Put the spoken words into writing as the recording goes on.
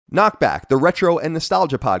Knockback, the retro and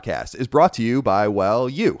nostalgia podcast, is brought to you by, well,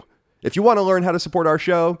 you. If you want to learn how to support our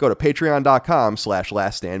show, go to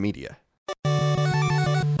patreon.com/laststandmedia.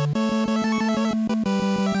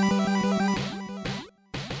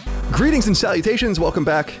 Greetings and salutations. Welcome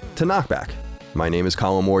back to Knockback. My name is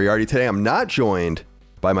Colin Moriarty. Today I'm not joined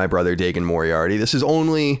by my brother Dagan Moriarty. This is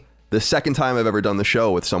only the second time I've ever done the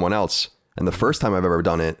show with someone else, and the first time I've ever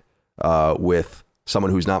done it with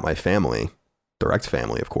someone who's not my family. Direct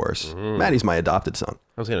family, of course. Maddie's my adopted son.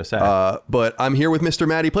 I was going to say. But I'm here with Mr.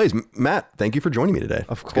 Matty Plays. Matt, thank you for joining me today.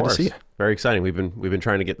 Of course. Good to see you. Very exciting. We've been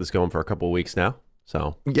trying to get this going for a couple of weeks now.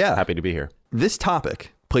 So yeah, happy to be here. This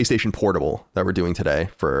topic, PlayStation Portable, that we're doing today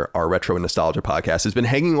for our retro and nostalgia podcast, has been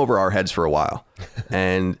hanging over our heads for a while.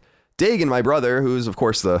 And Dagan, my brother, who's of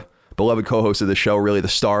course the beloved co-host of the show, really the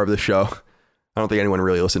star of the show. I don't think anyone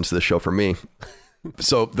really listens to this show for me.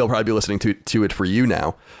 So they'll probably be listening to it for you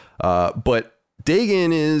now. But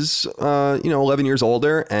Dagan is, 11 years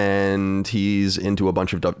older, and he's into a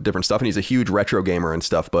bunch of different stuff, and he's a huge retro gamer and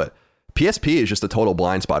stuff, but PSP is just a total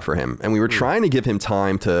blind spot for him. And we were trying to give him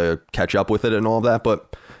time to catch up with it and all of that,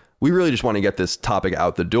 but we really just want to get this topic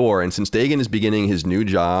out the door. And since Dagan is beginning his new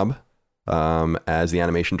job as the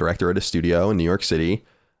animation director at a studio in New York City,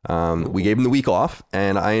 we gave him the week off,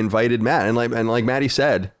 and I invited Matt. And like Maddie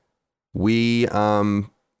said, we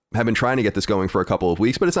have been trying to get this going for a couple of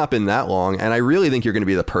weeks, but it's not been that long. And I really think you're going to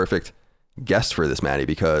be the perfect guest for this, Maddie,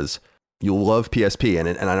 because you'll love PSP, and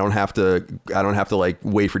I don't have to like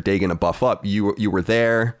wait for Dagan to buff up. You were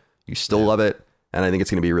there, you still love it, and I think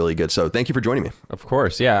it's going to be really good. So thank you for joining me. Of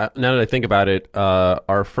course, yeah. Now that I think about it,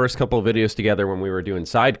 our first couple of videos together when we were doing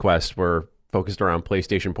side quests were focused around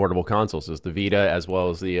PlayStation portable consoles, as the Vita as well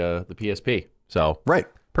as the PSP. So right,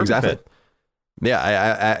 exactly. Fit.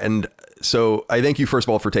 Yeah, and so I thank you first of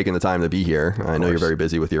all for taking the time to be here. I know you're very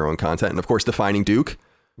busy with your own content, and of course, Defining Duke,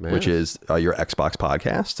 which is your Xbox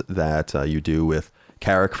podcast that you do with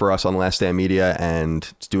Carrick for us on Last Stand Media,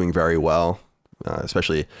 and it's doing very well.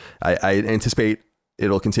 Especially, I anticipate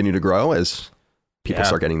it'll continue to grow as people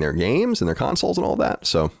start getting their games and their consoles and all that.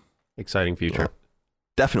 So exciting future,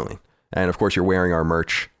 definitely. And of course, you're wearing our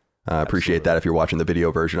merch. Appreciate that if you're watching the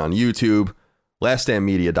video version on YouTube.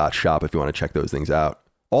 LastStandMedia.shop if you want to check those things out.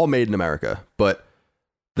 All made in America. But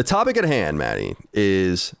the topic at hand, Maddie,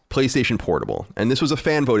 is PlayStation Portable. And this was a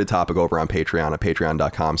fan-voted topic over on Patreon at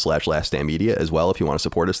patreon.com/LastStandMedia as well if you want to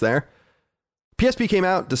support us there. PSP came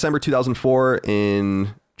out December 2004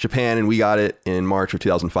 in Japan, and we got it in March of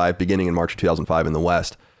 2005, beginning in March of 2005 in the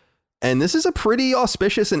West. And this is a pretty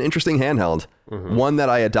auspicious and interesting handheld. One that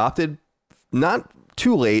I adopted not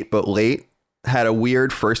too late, but late. Had a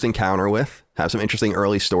weird first encounter with, have some interesting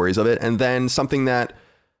early stories of it, and then something that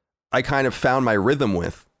I kind of found my rhythm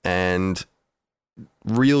with and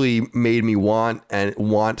really made me want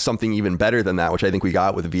something even better than that, which I think we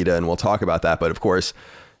got with Vita, and we'll talk about that. But of course,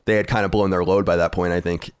 they had kind of blown their load by that point, I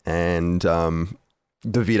think, and the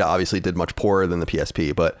Vita obviously did much poorer than the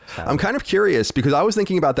PSP. But I'm kind of curious, because I was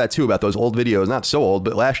thinking about that too, about those old videos, not so old,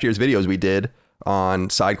 but last year's videos we did on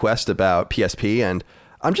SideQuest about PSP, and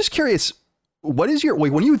I'm just curious, what is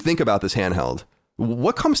when you think about this handheld,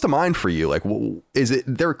 what comes to mind for you? Like, is it,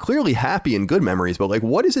 they're clearly happy and good memories, but like,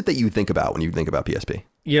 what is it that you think about when you think about PSP?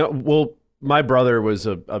 Yeah, well, my brother was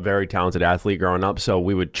a very talented athlete growing up, so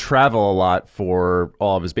we would travel a lot for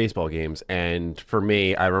all of his baseball games. And for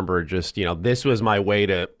me, I remember just, this was my way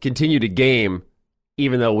to continue to game,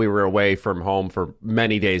 even though we were away from home for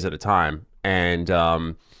many days at a time. And,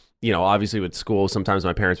 obviously with school, sometimes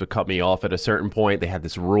my parents would cut me off at a certain point. They had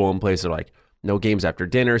this rule in place. They're like, no games after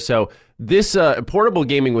dinner. So this portable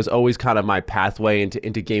gaming was always kind of my pathway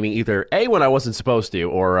into gaming, either A, when I wasn't supposed to,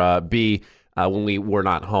 or B, when we were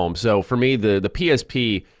not home. So for me, the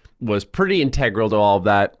PSP was pretty integral to all of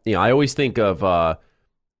that. I always think of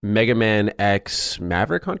Mega Man X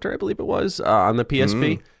Maverick Hunter, I believe it was, on the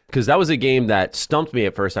PSP, because that was a game that stumped me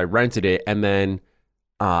at first. I rented it, and then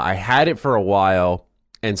I had it for a while,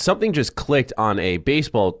 and something just clicked on a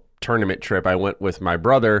baseball tournament trip. I went with my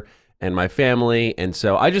brother and my family. And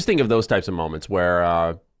so I just think of those types of moments where,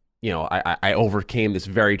 I overcame this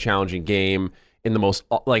very challenging game in the most,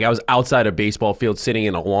 like I was outside a baseball field sitting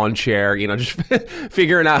in a lawn chair, just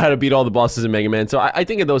figuring out how to beat all the bosses in Mega Man. So I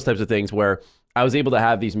think of those types of things where I was able to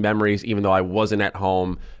have these memories, even though I wasn't at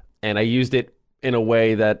home, and I used it in a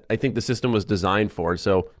way that I think the system was designed for.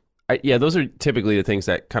 So those are typically the things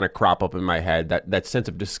that kind of crop up in my head, that sense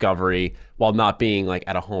of discovery while not being like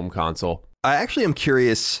at a home console. I actually am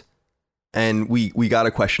curious. And we got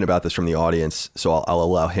a question about this from the audience, so I'll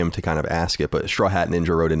allow him to kind of ask it. But Straw Hat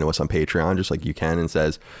Ninja wrote into us on Patreon, just like you can, and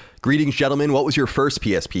says, "Greetings, gentlemen. What was your first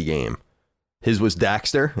PSP game?" his was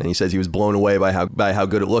Daxter, and he says he was blown away by how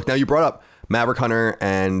good it looked. Now, you brought up Maverick Hunter,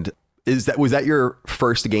 and was that your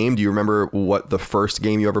first game? Do you remember what the first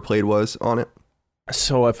game you ever played was on it?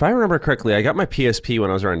 So if I remember correctly, I got my PSP when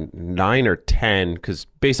I was around 9 or 10, because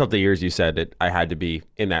based off the years you said, I had to be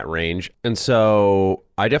in that range. And so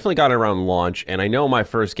I definitely got it around launch, and I know my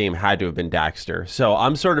first game had to have been Daxter. So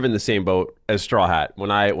I'm sort of in the same boat as Straw Hat.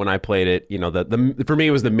 When I played it, you know, for me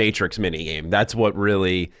it was the Matrix mini game. That's what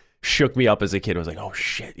really shook me up as a kid. I was like, oh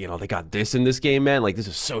shit, you know, they got this in this game, man. Like, this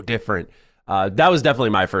is so different. That was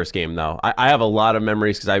definitely my first game, though. I have a lot of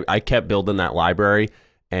memories because I kept building that library.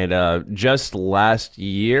 And just last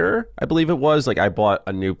year, I believe it was, like, I bought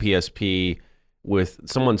a new PSP with,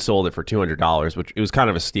 someone sold it for $200, which it was kind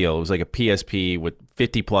of a steal. It was like a PSP with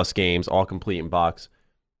 50 plus games, all complete in box.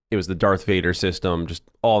 It was the Darth Vader system, just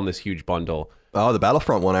all in this huge bundle. Oh, the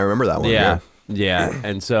Battlefront one. I remember that one. Yeah.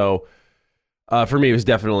 And so for me, it was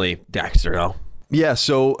definitely Daxter, though. Yeah,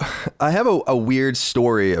 so I have a weird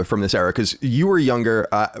story from this era, because you were younger.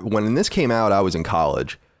 When this came out, I was in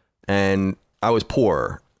college, and I was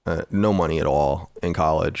poor, no money at all in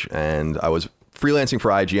college, and I was freelancing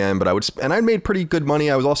for IGN, but I made pretty good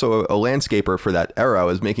money. I was also a landscaper for that era. I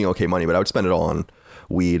was making okay money, but I would spend it all on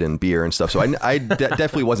weed and beer and stuff. So I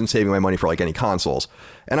definitely wasn't saving my money for like any consoles.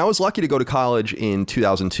 And I was lucky to go to college in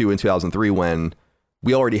 2002 and 2003 when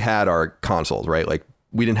we already had our consoles, right? Like,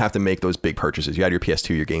 we didn't have to make those big purchases. You had your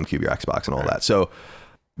PS2, your GameCube, your Xbox, and all that. So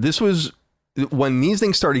this was when these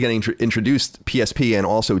things started getting introduced, PSP and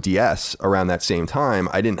also DS around that same time.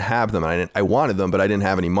 I didn't have them, and I wanted them, but I didn't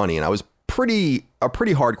have any money. And I was a pretty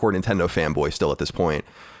hardcore Nintendo fanboy still at this point.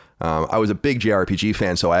 I was a big JRPG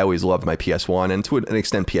fan, so I always loved my PS1 and to an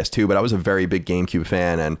extent PS2, but I was a very big GameCube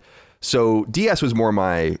fan. And so DS was more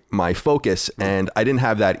my focus, and I didn't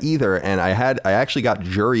have that either. And I actually got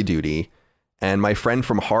jury duty, and my friend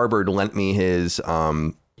from Harvard lent me his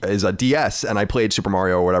a DS, and I played Super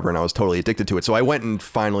Mario or whatever, and I was totally addicted to it. So I went and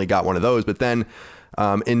finally got one of those. But then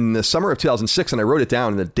in the summer of 2006, and I wrote it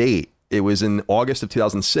down in the date, it was in August of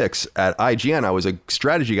 2006 at IGN. I was a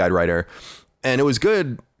strategy guide writer, and it was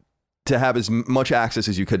good to have as much access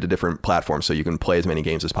as you could to different platforms so you can play as many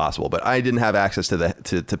games as possible. But I didn't have access to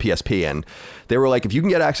PSP, and they were like, if you can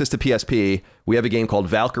get access to PSP, we have a game called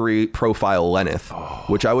Valkyrie Profile Lenneth,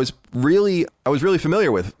 which I was really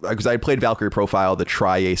familiar with because I played Valkyrie Profile, the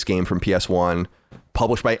Tri-Ace game from PS1,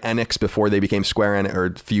 published by Enix before they became Square Enix,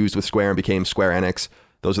 or fused with Square and became Square Enix.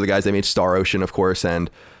 Those are the guys that made Star Ocean, of course. And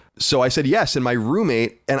so I said yes, and my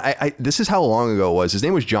roommate, and I this is how long ago it was. His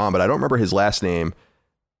name was John, but I don't remember his last name.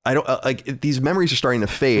 I don't like these memories are starting to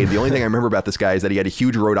fade. The only thing I remember about this guy is that he had a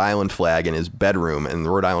huge Rhode Island flag in his bedroom, and the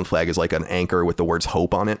Rhode Island flag is like an anchor with the words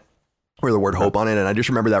hope on it, or the word hope on it. And I just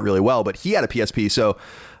remember that really well. But he had a PSP, so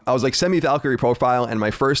I was like, send me Valkyrie Profile. And my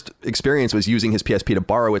first experience was using his PSP to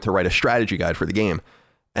borrow it to write a strategy guide for the game.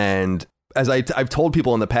 And as I've told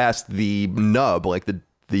people in the past, the nub, like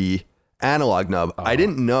the analog nub, I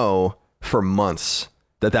didn't know for months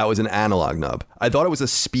that was an analog nub. I thought it was a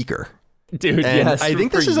speaker. Dude, and yes. I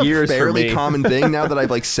think this is a fairly common thing now that I've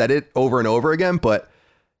like said it over and over again, but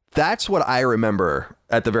that's what I remember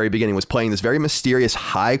at the very beginning, was playing this very mysterious,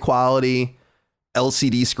 high quality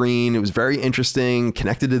LCD screen. It was very interesting,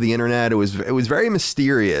 connected to the internet. It was very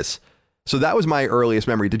mysterious. So that was my earliest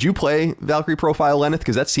memory. Did you play Valkyrie Profile Lenneth?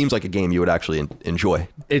 Because that seems like a game you would actually enjoy.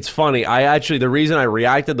 It's funny. The reason I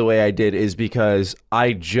reacted the way I did is because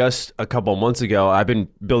I just, a couple months ago, I've been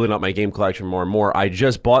building up my game collection more and more. I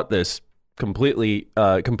just bought this complete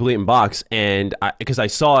in box, and because I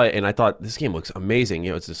saw it and I thought, this game looks amazing.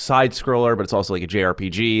 You know, it's a side scroller, but it's also like a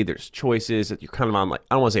JRPG. There's choices that you're kind of on, like,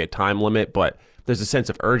 I don't want to say a time limit, but there's a sense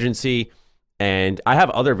of urgency. And I have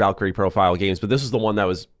other Valkyrie Profile games, but this was the one that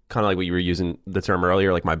was kind of like what you were using the term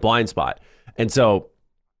earlier, like my blind spot. And so,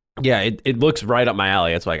 yeah, it looks right up my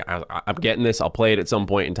alley. It's like, I'm getting this. I'll play it at some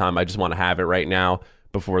point in time. I just want to have it right now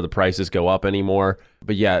before the prices go up anymore.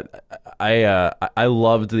 But yeah, I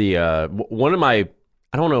loved the one of my,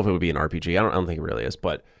 I don't know if it would be an RPG. I don't think it really is.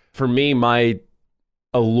 But for me, my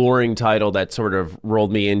alluring title that sort of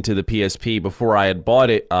rolled me into the PSP before I had bought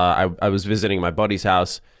it, I was visiting my buddy's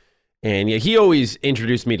house, and yeah, he always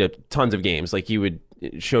introduced me to tons of games. Like, he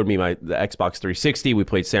showed me the Xbox 360. We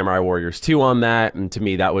played Samurai Warriors 2 on that, and to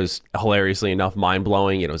me that was hilariously enough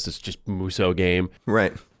mind-blowing. You know, it's just Musou game.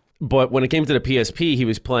 Right. But when it came to the PSP, he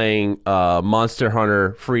was playing Monster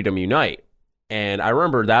Hunter Freedom Unite. And I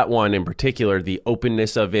remember that one in particular, the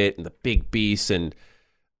openness of it and the big beasts and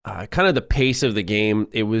kind of the pace of the game.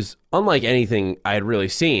 It was unlike anything I had really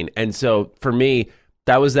seen. And so for me,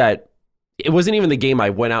 it wasn't even the game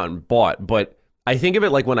I went out and bought, but I think of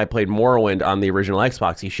it like when I played Morrowind on the original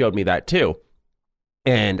Xbox. He showed me that too.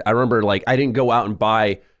 And I remember like I didn't go out and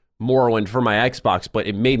buy Morrowind for my Xbox, but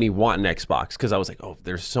it made me want an Xbox because I was like, oh,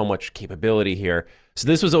 there's so much capability here. So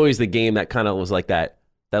this was always the game that kind of was like that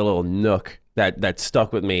little nook that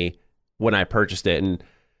stuck with me when I purchased it. And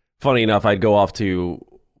funny enough, I'd go off to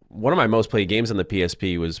one of my most played games on the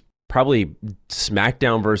PSP was probably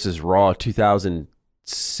SmackDown versus Raw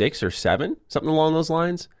 2006 or 7, something along those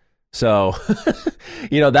lines. So,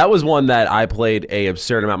 that was one that I played a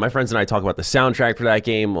absurd amount. My friends and I talk about the soundtrack for that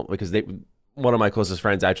game because one of my closest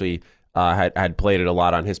friends actually had played it a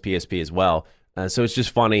lot on his PSP as well. So it's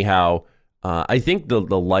just funny how I think the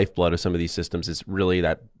lifeblood of some of these systems is really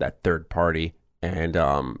that third party. And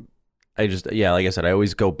I just, like I said, I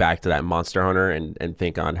always go back to that Monster Hunter and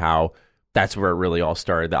think on how that's where it really all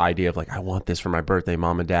started. The idea of like, I want this for my birthday,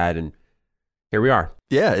 mom and dad. And here we are.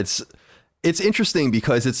 Yeah, it's interesting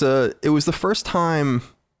because it was the first time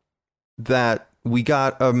that we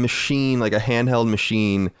got a machine, like a handheld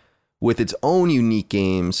machine with its own unique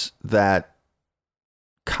games that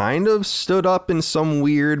kind of stood up in some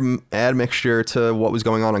weird admixture to what was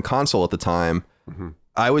going on console at the time. Mm-hmm.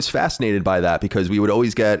 I was fascinated by that because we would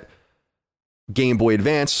always get Game Boy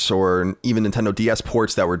Advance or even Nintendo DS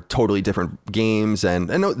ports that were totally different games. And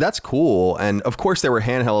that's cool. And of course there were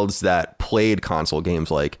handhelds that played console games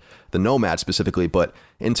like the Nomad specifically. But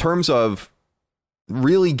in terms of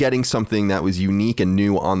really getting something that was unique and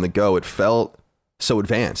new on the go, it felt so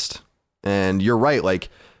advanced. And you're right. Like,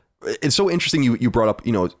 it's so interesting. You brought up,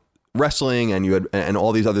 wrestling and you had, and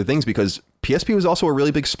all these other things because PSP was also a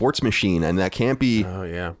really big sports machine, and that can't be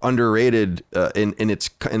underrated in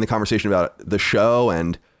the conversation about the show,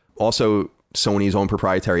 and also Sony's own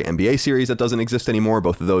proprietary NBA series that doesn't exist anymore.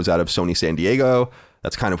 Both of those out of Sony San Diego.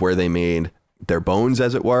 That's kind of where they made their bones,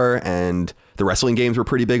 as it were. And the wrestling games were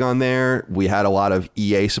pretty big on there. We had a lot of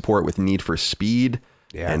EA support with Need for Speed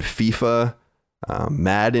and FIFA,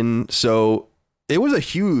 Madden. So it was a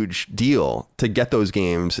huge deal to get those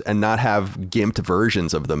games and not have gimped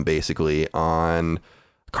versions of them basically on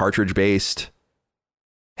cartridge-based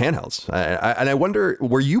handhelds. And I wonder,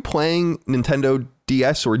 were you playing Nintendo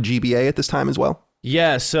DS or GBA at this time as well?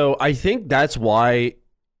 Yeah, so I think that's why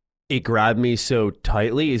it grabbed me so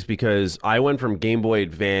tightly, is because I went from Game Boy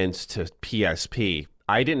Advance to PSP.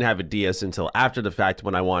 I didn't have a DS until after the fact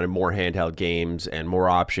when I wanted more handheld games and more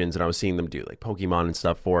options, and I was seeing them do like Pokemon and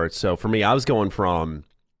stuff for it. So for me, I was going from,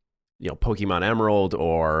 Pokemon Emerald,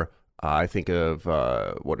 or I think of,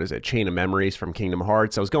 Chain of Memories from Kingdom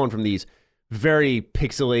Hearts. I was going from these very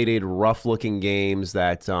pixelated, rough-looking games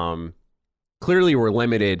that clearly were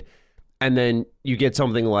limited, and then you get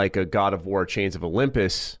something like a God of War Chains of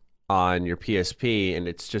Olympus on your PSP, and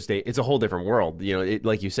it's just it's a whole different world.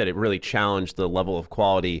 Like you said, it really challenged the level of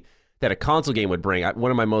quality that a console game would bring. One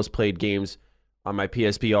of my most played games on my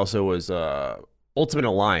PSP also was Ultimate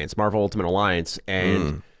Alliance, Marvel Ultimate Alliance,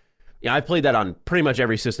 and I played that on pretty much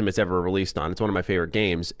every system it's ever released on. It's one of my favorite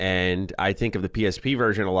games, and I think of the PSP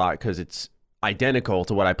version a lot because it's identical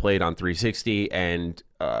to what I played on 360 and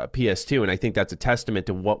PS2, and I think that's a testament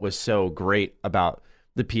to what was so great about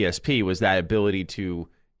the PSP, was that ability to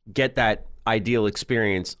get that ideal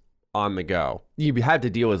experience on the go. You had to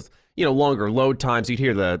deal with, longer load times. You'd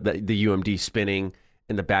hear the UMD spinning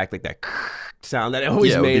in the back, like that sound that it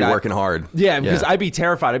always made. Be working hard. Yeah, because I'd be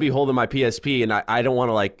terrified. I'd be holding my PSP, and I don't want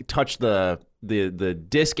to like touch the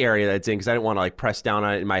disc area that's in, because I didn't want to like press down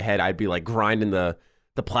on it in my head. I'd be like grinding the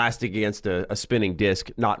plastic against a spinning disc,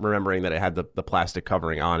 not remembering that it had the plastic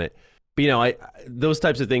covering on it. But those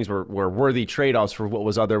types of things were worthy trade-offs for what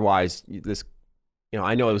was otherwise this.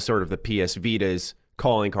 I know it was sort of the PS Vita's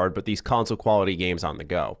calling card, but these console quality games on the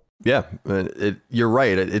go. Yeah, you're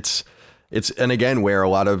right. It's and again, where a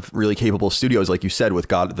lot of really capable studios, like you said, with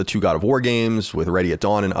the two God of War games, with Ready at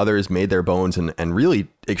Dawn and others, made their bones and really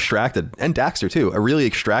extracted, and Daxter too, really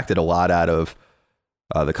extracted a lot out of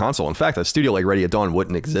the console. In fact, a studio like Ready at Dawn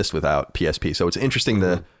wouldn't exist without PSP. So it's interesting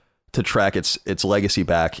to track its legacy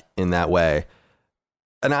back in that way.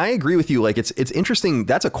 And I agree with you. Like, it's interesting.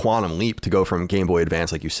 That's a quantum leap to go from Game Boy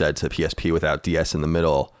Advance, like you said, to PSP without DS in the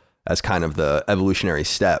middle as kind of the evolutionary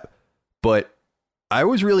step. But I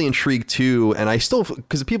was really intrigued too. And I still,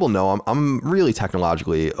 because people know I'm really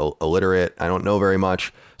technologically illiterate. I don't know very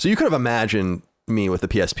much. So you could have imagined me with the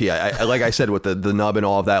PSP. I like I said, with the nub and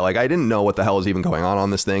all of that, like I didn't know what the hell was even going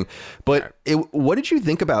on this thing. But what did you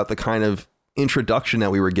think about the kind of introduction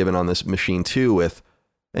that we were given on this machine too, with,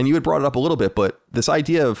 and you had brought it up a little bit, but this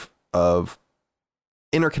idea of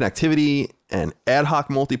interconnectivity and ad hoc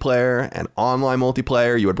multiplayer and online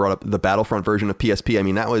multiplayer. You had brought up the Battlefront version of PSP. I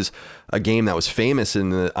mean, that was a game that was famous in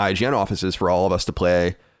the IGN offices for all of us to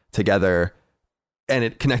play together. and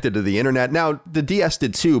it connected to the internet. Now the DS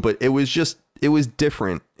did too, but it was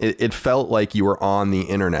different. It felt like you were on the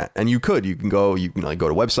internet, and you can go to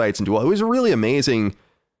websites and do all. It was a really amazing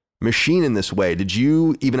machine in this way. Did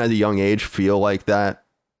you, even at a young age, feel like that?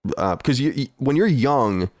 Because when you're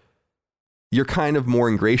young, you're kind of more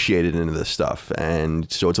ingratiated into this stuff.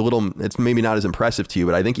 And so it's maybe not as impressive to you,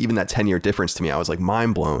 but I think even that 10-year difference to me, I was like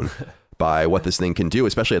mind blown by what this thing can do,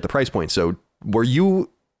 especially at the price point. So were you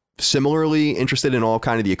similarly interested in all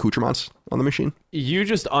kind of the accoutrements on the machine? You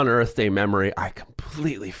just unearthed a memory I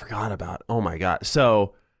completely forgot about. Oh my God.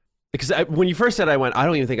 So, because when you first said I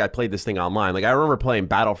don't even think I played this thing online. Like I remember playing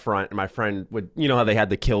Battlefront and my friend would, how they had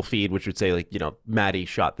the kill feed, which would say like, Maddie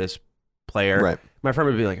shot this player. Right. My friend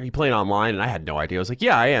would be like, are you playing online? And I had no idea. I was like,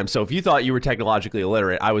 yeah, I am. So if you thought you were technologically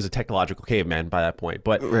illiterate, I was a technological caveman by that point.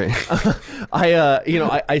 But right.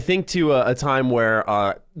 I think to a time where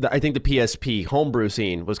I think the PSP homebrew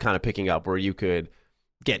scene was kind of picking up, where you could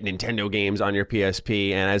get Nintendo games on your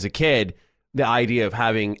PSP. And as a kid, the idea of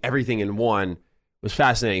having everything in one was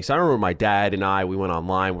fascinating. So I remember my dad and we went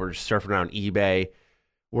online. We're just surfing around eBay.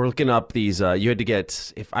 We're looking up these, you had to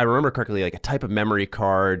get, if I remember correctly, like a type of memory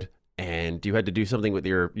card, and you had to do something with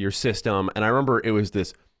your system. And I remember it was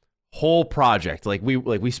this whole project. Like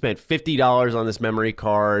we spent $50 on this memory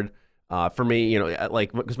card. For me,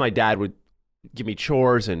 because my dad would give me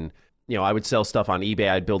chores, and I would sell stuff on eBay.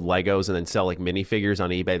 I'd build Legos and then sell like minifigures on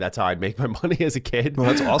eBay. That's how I'd make my money as a kid. Well,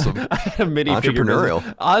 that's awesome. I had a minifigure entrepreneurial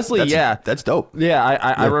business. Honestly, that's dope. Yeah,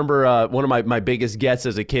 I remember one of my biggest gets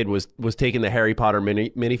as a kid was taking the Harry Potter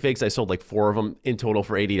minifigs. I sold like 4 of them in total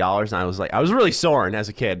for $80, and I was really soaring as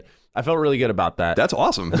a kid. I felt really good about that. That's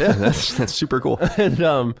awesome. Yeah, that's super cool.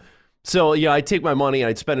 And so I'd take my money and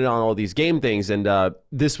I'd spend it on all these game things, and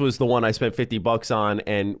this was the one I spent $50 on.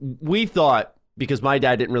 And we thought, because my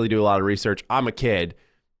dad didn't really do a lot of research, I'm a kid,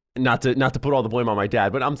 not to put all the blame on my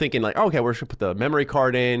dad, but I'm thinking like, okay, we're just gonna put the memory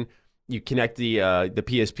card in, you connect the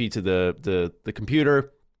PSP to the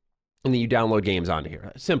computer, and then you download games onto here.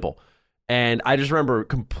 Simple. And I just remember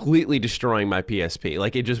completely destroying my PSP.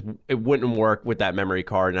 Like it wouldn't work with that memory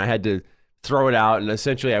card, and I had to throw it out, and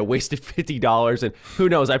essentially I wasted $50. And who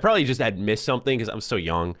knows, I probably just had missed something because I was so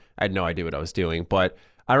young. I had no idea what I was doing. But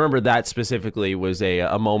I remember that specifically was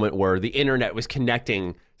a moment where the internet was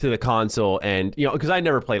connecting to the console, and because I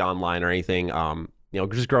never played online or anything.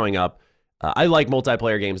 Just growing up, I like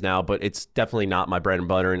multiplayer games now, but it's definitely not my bread and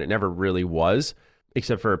butter, and it never really was.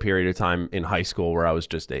 Except for a period of time in high school where I was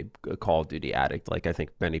just a Call of Duty addict, like I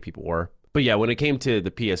think many people were. But yeah, when it came to the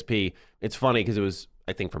PSP, it's funny because it was,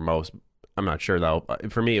 I think for most, I'm not sure though,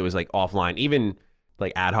 for me it was like offline, even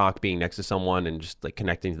like ad hoc being next to someone and just like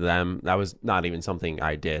connecting to them. That was not even something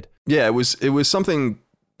I did. Yeah, it was something,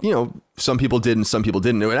 some people did and some people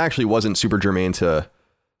didn't. It actually wasn't super germane to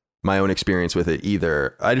my own experience with it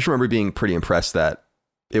either. I just remember being pretty impressed that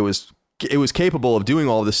it was capable of doing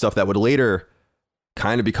all of this stuff that would later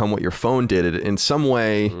kind of become what your phone did. In some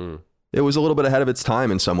way, it was a little bit ahead of its time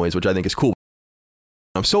in some ways, which I think is cool.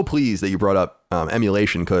 I'm so pleased that you brought up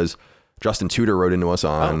emulation, because Justin Tudor wrote into us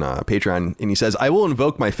on Patreon, and he says, I will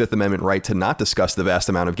invoke my Fifth Amendment right to not discuss the vast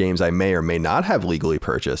amount of games I may or may not have legally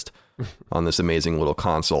purchased on this amazing little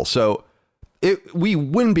console. So we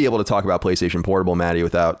wouldn't be able to talk about PlayStation Portable, Maddie,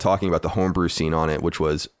 without talking about the homebrew scene on it, which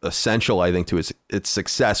was essential, I think, to its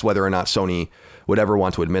success, whether or not Sony would ever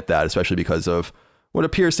want to admit that, especially because of what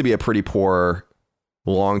appears to be a pretty poor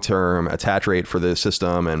long-term attach rate for the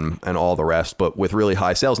system and all the rest, but with really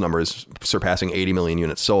high sales numbers surpassing 80 million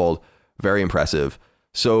units sold. Very impressive.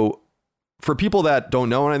 So for people that don't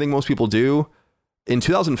know, and I think most people do, in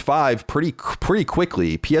 2005, pretty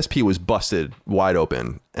quickly, PSP was busted wide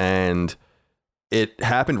open, and it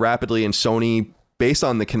happened rapidly. And Sony, based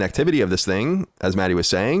on the connectivity of this thing, as Maddie was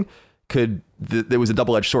saying, there was a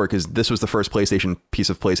double-edged sword, because this was the first piece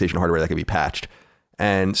of PlayStation hardware that could be patched.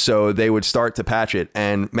 And so they would start to patch it.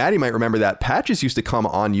 And Maddie might remember that patches used to come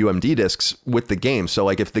on UMD discs with the game. So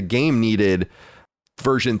like if the game needed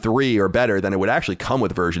version 3 or better, then it would actually come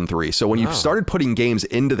with version 3. So when you started putting games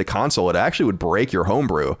into the console, it actually would break your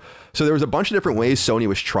homebrew. So there was a bunch of different ways Sony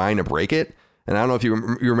was trying to break it. And I don't know if you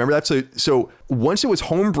remember that. So once it was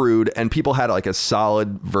homebrewed and people had like a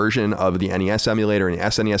solid version of the NES emulator and the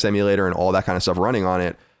SNES emulator and all that kind of stuff running on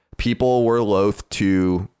it, people were loath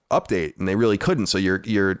to update, and they really couldn't. So your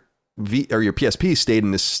PSP stayed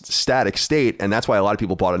in this static state, and that's why a lot of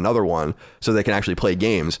people bought another one so they can actually play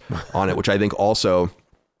games on it, which I think also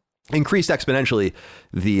increased exponentially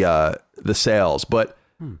the sales. But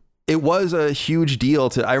it was a huge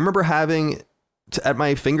deal I remember having at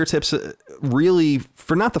my fingertips, really,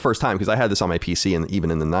 for not the first time, because I had this on my PC and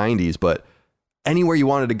even in the 90s, but anywhere you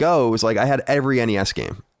wanted to go, it was like I had every NES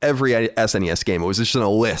game, every SNES game. It was just in a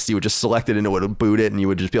list. You would just select it and it would boot it and you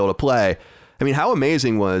would just be able to play. I mean, how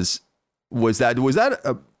amazing was that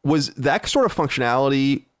sort of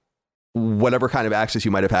functionality, whatever kind of access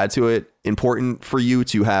you might have had to it, important for you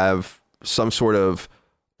to have some sort of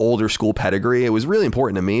older school pedigree? It was really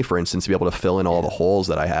important to me, for instance, to be able to fill in all the holes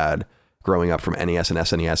that I had growing up from NES and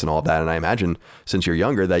SNES and all of that. And I imagine since you're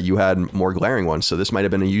younger that you had more glaring ones. So this might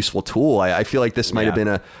have been a useful tool. I feel like this might have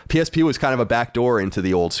been PSP was kind of a backdoor into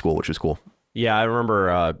the old school, which was cool. Yeah, I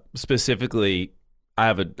remember specifically, I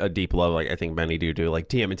have a deep love, like I think many do, like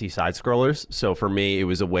TMNT side scrollers. So for me, it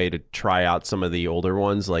was a way to try out some of the older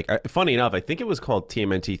ones. Like, funny enough, I think it was called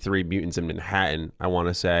TMNT 3 Mutants in Manhattan, I want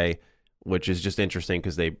to say, which is just interesting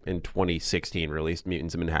because they, in 2016, released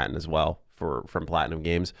Mutants in Manhattan as well from Platinum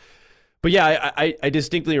Games. But yeah, I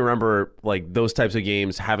distinctly remember like those types of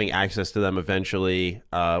games, having access to them eventually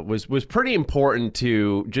was pretty important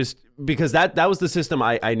to, just because that was the system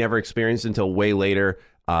I never experienced until way later.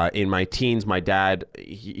 In my teens, my dad,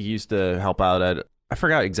 he used to help out at, I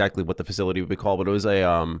forgot exactly what the facility would be called, but it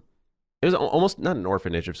was almost not an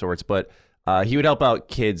orphanage of sorts, but he would help out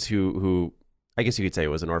kids who I guess you could say it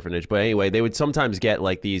was an orphanage, but anyway, they would sometimes get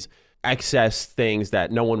like these excess things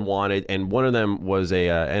that no one wanted, and one of them was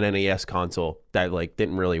an NES console that like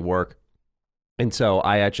didn't really work. And so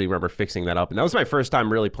I actually remember fixing that up, and that was my first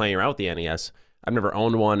time really playing around with the NES. I've never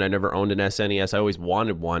owned one. I never owned an SNES. I always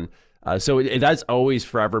wanted one. So that's always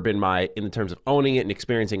forever been in the terms of owning it and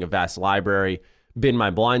experiencing a vast library, been my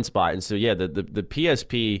blind spot. And so yeah, the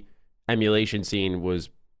PSP emulation scene was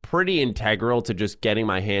pretty integral to just getting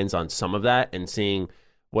my hands on some of that and seeing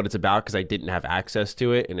what it's about, because I didn't have access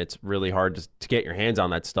to it, and it's really hard to get your hands on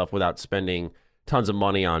that stuff without spending tons of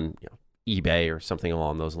money on eBay or something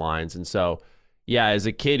along those lines. And so, yeah, as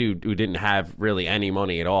a kid who didn't have really any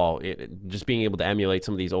money at all, just being able to emulate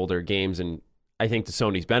some of these older games, and I think to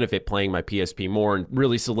Sony's benefit, playing my PSP more and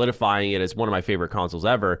really solidifying it as one of my favorite consoles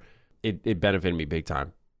ever, it benefited me big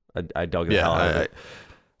time. I dug the hell out of it.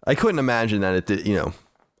 I couldn't imagine that it did,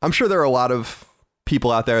 I'm sure there are a lot of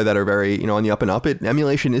people out there that are very, on the up and up.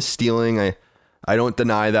 Emulation is stealing. I don't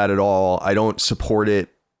deny that at all. I don't support it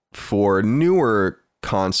for newer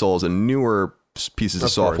consoles and newer pieces of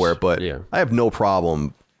software, but yeah. I have no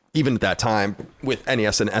problem, even at that time, with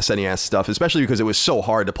NES and SNES stuff, especially because it was so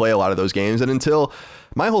hard to play a lot of those games. And until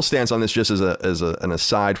my whole stance on this, just as an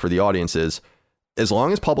aside for the audience, is as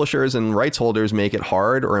long as publishers and rights holders make it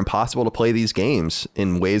hard or impossible to play these games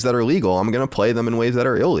in ways that are legal, I'm going to play them in ways that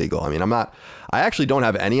are illegal. I mean, I actually don't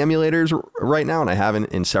have any emulators right now, and I haven't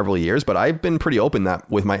in several years, but I've been pretty open that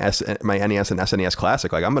with my NES and SNES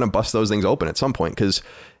Classic, like I'm going to bust those things open at some point. Because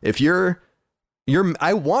if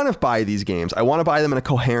I want to buy these games, I want to buy them in a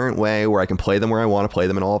coherent way where I can play them where I want to play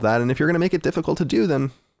them and all of that. And if you're going to make it difficult to do,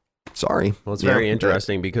 then sorry. Well, it's very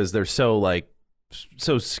interesting because they're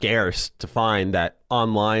so scarce to find that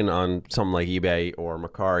online on something like eBay or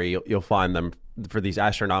Mercari, you'll find them for these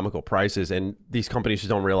astronomical prices, and these companies just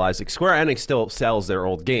don't realize, like, Square Enix still sells their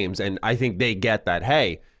old games, and I think they get that,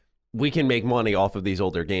 hey, we can make money off of these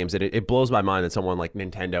older games. And it blows my mind that someone like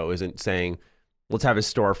Nintendo isn't saying, let's have a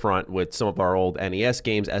storefront with some of our old NES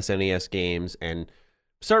games, SNES games, and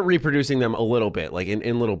start reproducing them a little bit, like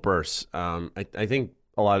in little bursts. I think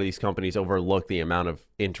a lot of these companies overlook the amount of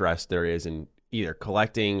interest there is in either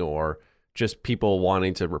collecting or just people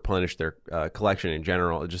wanting to replenish their collection in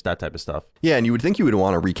general, just that type of stuff. Yeah, and you would think you would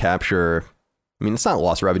want to recapture, I mean, it's not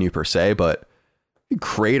lost revenue per se, but you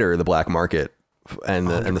crater the black market and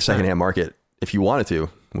the secondhand market if you wanted to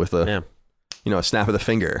with a snap of the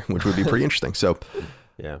finger, which would be pretty interesting. So,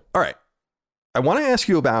 yeah. All right. I want to ask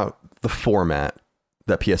you about the format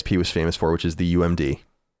that PSP was famous for, which is the UMD.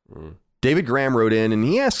 David Graham wrote in and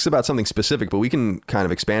he asks about something specific, but we can kind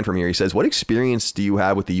of expand from here. He says, what experience do you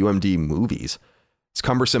have with the UMD movies? It's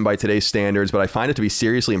cumbersome by today's standards, but I find it to be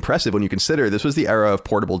seriously impressive when you consider this was the era of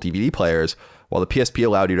portable DVD players, while the PSP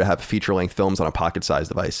allowed you to have feature-length films on a pocket-sized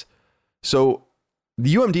device. So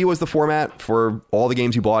the UMD was the format for all the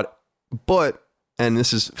games you bought, but, and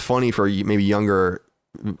this is funny for maybe younger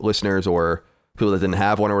listeners or people that didn't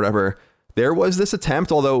have one or whatever, there was this attempt,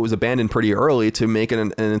 although it was abandoned pretty early, to make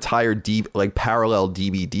an entire parallel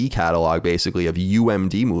DVD catalog, basically, of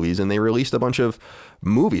UMD movies. And they released a bunch of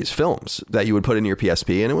films that you would put in your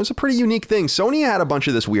PSP. And it was a pretty unique thing. Sony had a bunch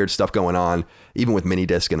of this weird stuff going on, even with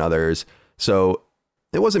Minidisc and others. So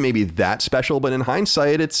it wasn't maybe that special, but in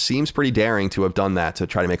hindsight, it seems pretty daring to have done that, to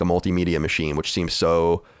try to make a multimedia machine, which seems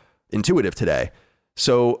so intuitive today.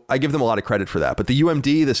 So I give them a lot of credit for that. But the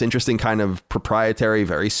UMD, this interesting kind of proprietary,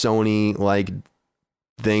 very Sony-like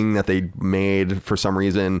thing that they made for some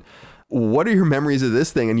reason, what are your memories of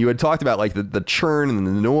this thing? And you had talked about like the churn and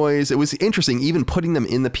the noise. It was interesting, even putting them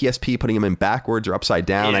in the PSP, putting them in backwards or upside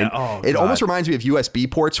down. Yeah. It almost reminds me of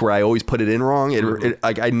USB ports where I always put it in wrong.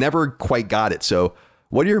 I never quite got it. So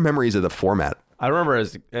what are your memories of the format? I remember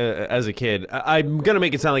as a kid, I'm going to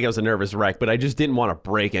make it sound like I was a nervous wreck, but I just didn't want to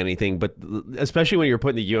break anything. But especially when you're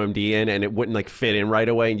putting the UMD in and it wouldn't like fit in right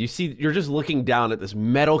away. And you're just looking down at this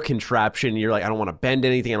metal contraption. And you're like, I don't want to bend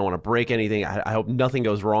anything. I don't want to break anything. I hope nothing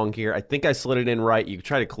goes wrong here. I think I slid it in right. You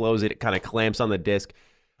try to close it. It kind of clamps on the disc.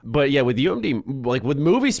 But yeah, with UMD, like with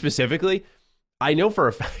movies specifically, I know for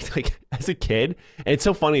a fact, like as a kid, and it's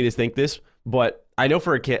so funny to think this, but I know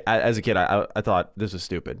for a kid, as a kid, I thought this was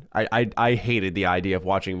stupid. I hated the idea of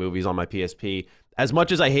watching movies on my PSP as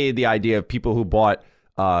much as I hated the idea of people who bought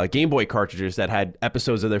Game Boy cartridges that had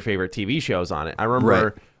episodes of their favorite TV shows on it. I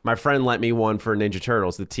remember my friend lent me one for Ninja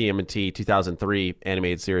Turtles, the TMNT 2003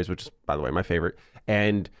 animated series, which is, by the way, my favorite.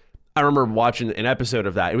 And I remember watching an episode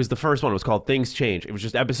of that. It was the first one. It was called Things Change. It was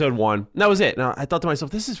just episode 1. And that was it. And I thought to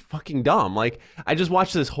myself, this is fucking dumb. Like, I just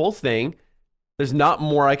watched this whole thing. There's not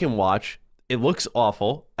more I can watch. It looks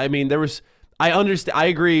awful. I mean, I understand. I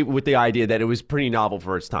agree with the idea that it was pretty novel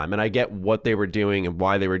for its time. And I get what they were doing and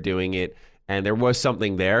why they were doing it. And there was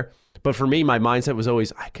something there. But for me, my mindset was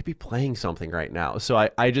always, I could be playing something right now. So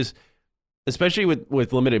I just, especially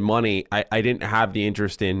with limited money, I didn't have the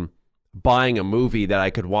interest in buying a movie that I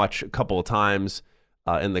could watch a couple of times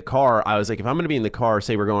in the car. I was like, if I'm going to be in the car,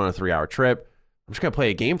 say we're going on a 3-hour trip, I'm just going to play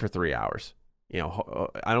a game for 3 hours. You know,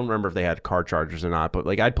 I don't remember if they had car chargers or not, but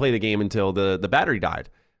like I'd play the game until the battery died.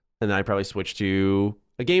 And then I'd probably switch to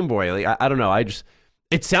a Game Boy. Like, I don't know.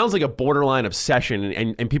 It sounds like a borderline obsession,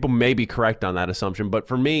 and people may be correct on that assumption. But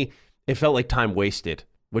for me, it felt like time wasted,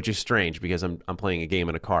 which is strange because I'm playing a game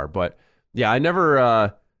in a car. But yeah, I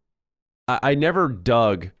never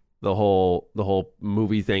dug the whole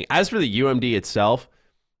movie thing. As for the UMD itself,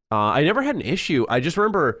 I never had an issue. I just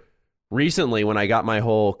remember recently when I got my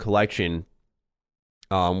whole collection,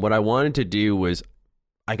 what I wanted to do was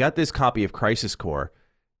I got this copy of Crisis Core,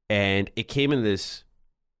 and it came in this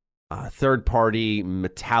third-party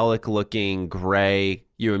metallic-looking gray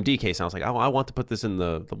UMD case. And I was like, oh, I want to put this in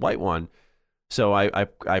the white one. So I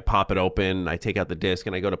pop it open, I take out the disc,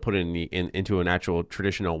 and I go to put it into an actual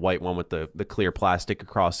traditional white one with the clear plastic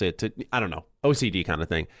across it to, I don't know, OCD kind of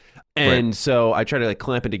thing. And so I try to like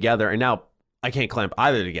clamp it together, and now I can't clamp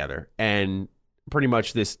either together. And pretty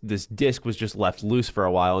much this disc was just left loose for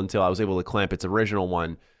a while until I was able to clamp its original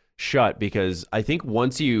one shut, because I think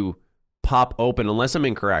once you pop open, unless I'm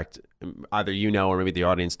incorrect, either you know or maybe the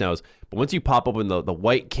audience knows, but once you pop open the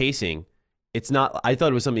white casing, it's not, I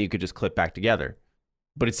thought it was something you could just clip back together,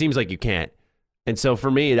 but it seems like you can't. And so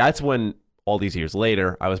for me, that's when all these years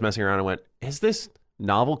later, I was messing around and went, is this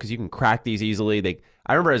novel? Because you can crack these easily.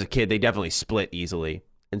 I remember as a kid, they definitely split easily.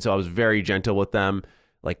 And so I was very gentle with them,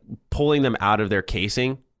 like pulling them out of their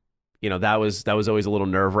casing. You know, that was always a little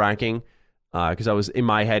nerve wracking because I was in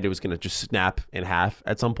my head, it was going to just snap in half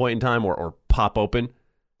at some point in time or pop open.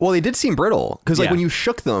 Well, they did seem brittle because like when you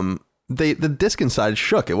shook them, the disc inside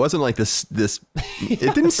shook. It wasn't like this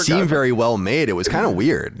it didn't seem very well made. It was kind of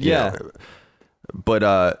weird. Yeah. Know?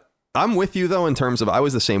 But I'm with you though in terms of I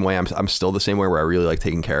was the same way. I'm still the same way where I really like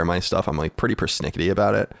taking care of my stuff. I'm like pretty persnickety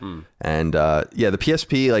about it. And the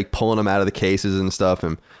PSP, like pulling them out of the cases and stuff,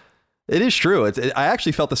 and it is true. I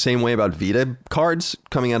actually felt the same way about Vita cards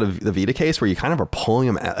coming out of the Vita case, where you kind of are pulling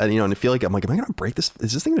them out, and I feel like I'm like, am I going to break this?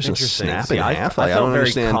 Is this thing just going to snap in half? I felt don't very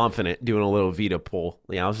understand. confident doing a little Vita pull.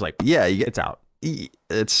 I was like, yeah, it's out.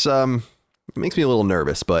 It's it makes me a little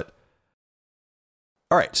nervous, but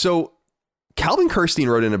all right. So Calvin Kirstein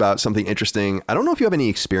wrote in about something interesting. I don't know if you have any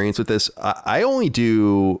experience with this. I only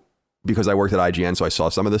do because I worked at IGN, so I saw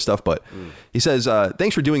some of this stuff. But he says,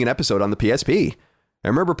 thanks for doing an episode on the PSP. I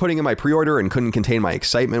remember putting in my pre-order and couldn't contain my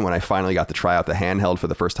excitement when I finally got to try out the handheld for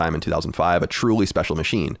the first time in 2005, a truly special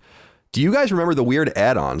machine. Do you guys remember the weird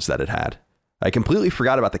add-ons that it had? I completely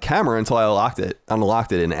forgot about the camera until I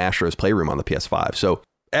unlocked it in Astro's Playroom on the PS5. So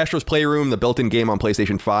Astro's Playroom, the built-in game on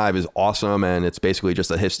PlayStation 5, is awesome, and it's basically just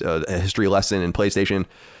a history lesson in PlayStation,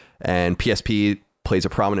 and PSP plays a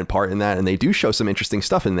prominent part in that, and they do show some interesting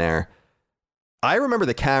stuff in there. I remember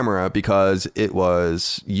the camera because it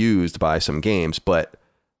was used by some games, but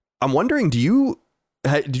I'm wondering, did you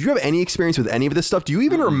have any experience with any of this stuff? Do you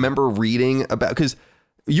even remember reading about, because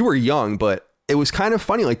you were young, but it was kind of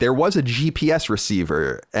funny. Like there was a GPS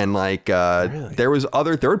receiver and like really? There was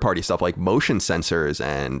other third-party stuff like motion sensors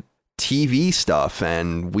and TV stuff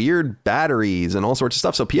and weird batteries and all sorts of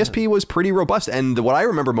stuff. So PSP was pretty robust. And what I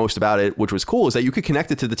remember most about it, which was cool, is that you could connect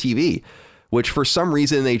it to the TV, which for some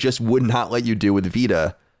reason they just would not let you do with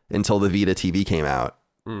Vita. until the Vita TV came out,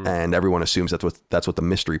 and everyone assumes that's what the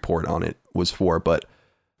mystery port on it was for. But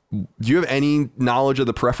do you have any knowledge of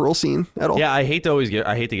the peripheral scene at all? Yeah, I hate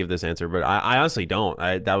to give this answer, but I honestly don't.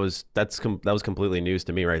 That was completely news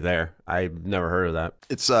to me right there. I've never heard of that.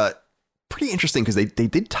 It's pretty interesting because they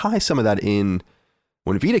did tie some of that in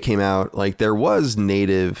when Vita came out. Like there was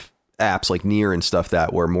native apps like Near and stuff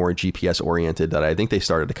that were more GPS oriented that I think they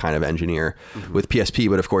started to kind of engineer with PSP,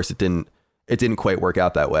 but of course it didn't quite work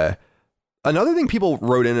out that way. Another thing people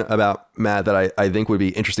wrote in about, Matt, that I think would be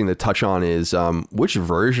interesting to touch on is which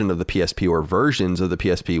version of the PSP or versions of the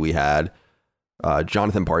PSP we had.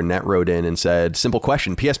 Jonathan Barnett wrote in and said, simple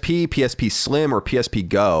question, PSP, PSP Slim, or PSP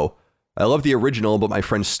Go? I love the original, but my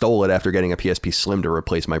friend stole it after getting a PSP Slim to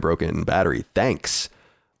replace my broken battery. Thanks.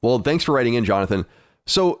 Well, thanks for writing in, Jonathan.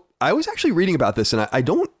 So I was actually reading about this, and I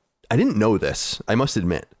didn't know this, I must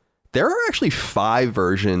admit. There are actually 5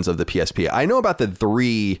 versions of the PSP. I know about the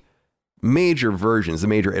 3 major versions, the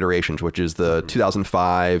major iterations, which is the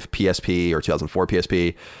 2005 PSP or 2004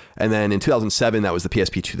 PSP. And then in 2007, that was the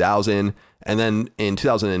PSP 2000. And then in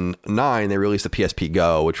 2009, they released the PSP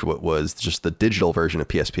Go, which was just the digital version of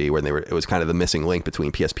PSP, where it was kind of the missing link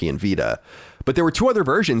between PSP and Vita. But there were 2 other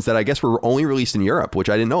versions that I guess were only released in Europe, which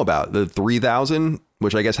I didn't know about. The 3000,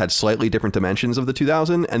 which I guess had slightly different dimensions of the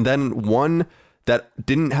 2000, and then one that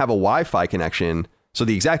didn't have a Wi-Fi connection. So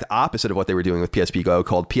the exact opposite of what they were doing with PSP Go,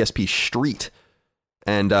 called PSP Street.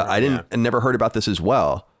 And I never heard about this as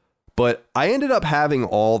well. But I ended up having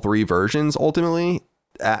all 3 versions ultimately,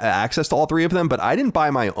 access to all 3 of them. But I didn't buy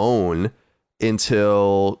my own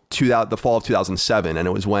until the fall of 2007. And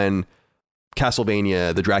it was when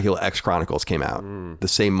Castlevania, the Dracula X Chronicles came out, the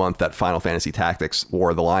same month that Final Fantasy Tactics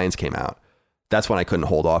War of the Lions came out. That's when I couldn't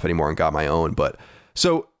hold off anymore and got my own. But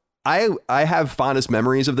so I have fondest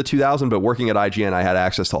memories of the 2000, but working at IGN, I had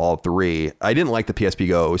access to all 3. I didn't like the PSP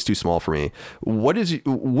Go. It was too small for me.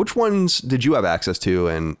 Which ones did you have access to?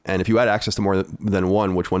 And if you had access to more than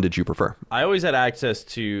one, which one did you prefer? I always had access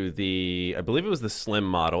to I believe it was the Slim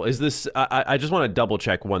model. I just want to double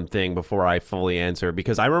check one thing before I fully answer,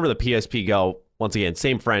 because I remember the PSP Go, once again,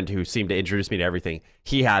 same friend who seemed to introduce me to everything.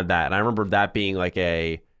 He had that. And I remember that being like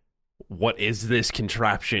a, what is this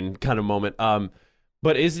contraption kind of moment.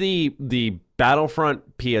 But is the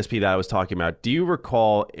Battlefront PSP that I was talking about, do you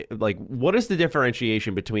recall, like, what is the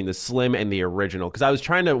differentiation between the Slim and the original? Because I was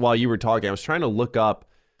trying to, while you were talking, I was trying to look up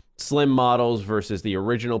Slim models versus the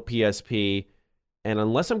original PSP. And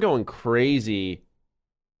unless I'm going crazy,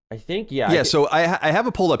 I think, yeah. Yeah, so I have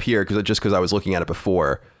it pulled up here because I was looking at it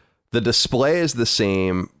before. The display is the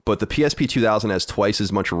same, but the PSP 2000 has twice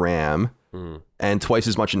as much RAM and twice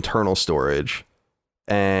as much internal storage.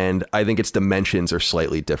 And I think its dimensions are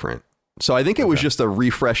slightly different. So I think it was just a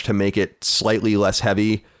refresh to make it slightly less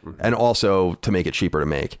heavy and also to make it cheaper to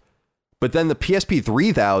make. But then the PSP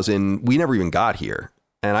 3000, we never even got here.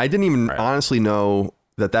 And I didn't even honestly know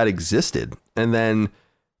that existed. And then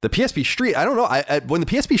the PSP Street, I don't know. When the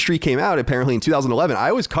PSP Street came out, apparently in 2011,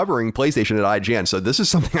 I was covering PlayStation at IGN. So this is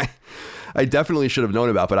something I definitely should have known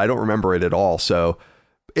about, but I don't remember it at all. So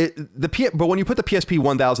but when you put the PSP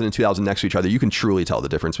 1000 and 2000 next to each other, you can truly tell the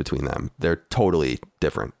difference between them. They're totally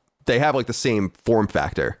different. They have like the same form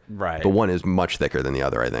factor, right? But one is much thicker than the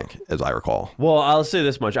other, I think, as I recall. Well, I'll say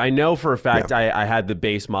this much. I know for a fact I had the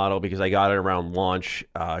base model because I got it around launch,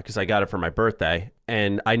 because I got it for my birthday,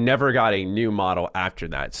 and I never got a new model after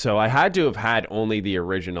that. So I had to have had only the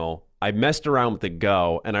original. I messed around with the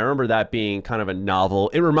Go, and I remember that being kind of a novel.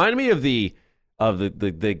 It reminded me of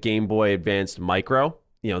the Game Boy Advanced Micro.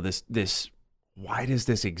 You know, this why does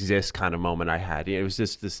this exist kind of moment I had. It was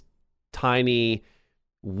just this tiny,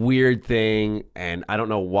 weird thing, and I don't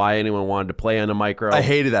know why anyone wanted to play on a micro. I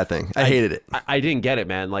hated that thing. I hated it. I didn't get it,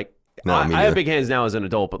 man. Like, no, I have big hands now as an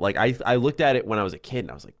adult, but like I looked at it when I was a kid,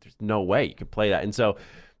 and I was like, there's no way you could play that. And so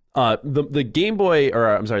the Game Boy,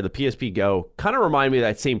 or I'm sorry, the PSP Go kind of reminded me of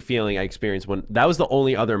that same feeling I experienced when that was the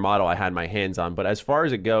only other model I had my hands on. But as far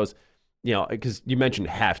as it goes, you know, because you mentioned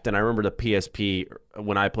heft, and I remember the PSP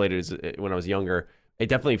when I played it when I was younger, it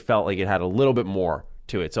definitely felt like it had a little bit more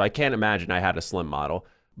to it. So I can't imagine I had a Slim model.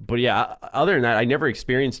 But yeah, other than that, I never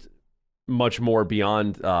experienced much more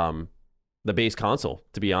beyond the base console,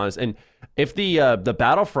 to be honest. And if the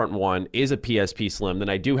Battlefront one is a PSP Slim, then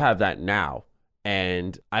I do have that now,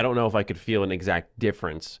 and I don't know if I could feel an exact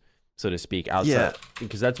difference, so to speak, outside,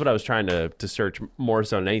 because that's what I was trying to search more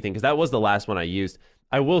so than anything, because that was the last one I used.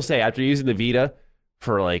 I will say, after using the Vita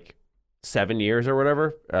for like 7 years or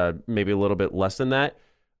whatever, maybe a little bit less than that.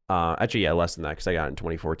 Actually, yeah, less than that, because I got it in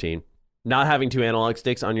 2014. Not having 2 analog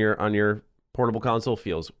sticks on your portable console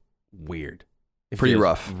feels weird. Pretty feels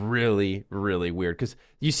rough. Really, really weird. Because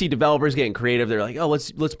you see developers getting creative. They're like, oh,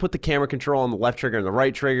 let's put the camera control on the left trigger and the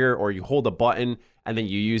right trigger, or you hold a button and then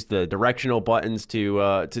you use the directional buttons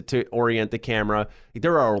to orient the camera.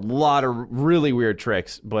 There are a lot of really weird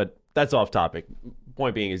tricks, but that's off topic.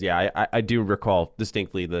 Point being is, yeah, I do recall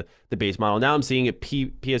distinctly the base model. Now I'm seeing it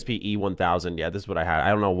PSP E1000. Yeah, this is what I had. I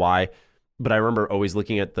don't know why, but I remember always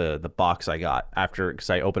looking at the box I got after, because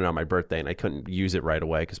I opened it on my birthday and I couldn't use it right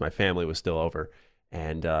away because my family was still over.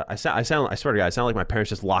 And I swear to God, I sound like my parents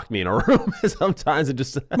just locked me in a room sometimes and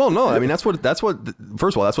just. Well, no, I mean that's what.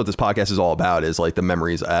 First of all, that's what this podcast is all about. Is like the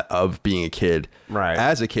memories of being a kid. Right.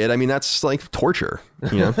 As a kid, I mean that's like torture.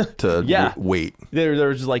 You know, to wait.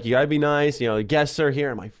 They're just like, you gotta be nice. You know, the guests are here.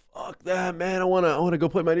 I'm like, fuck that, man. I wanna go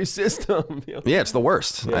play my new system. You know? Yeah, it's the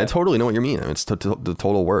worst. Yeah. I totally know what you mean. I mean, it's the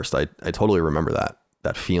total worst. I totally remember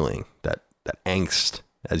that feeling, that angst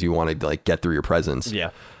as you want to like get through your presents.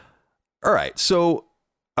 Yeah. All right, so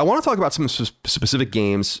I want to talk about some specific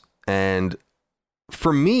games, and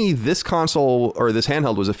for me, this console or this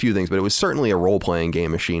handheld was a few things, but it was certainly a role-playing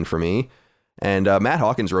game machine for me. And Matt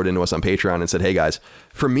Hawkins wrote into us on Patreon and said, hey guys,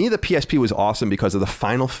 for me, the PSP was awesome because of the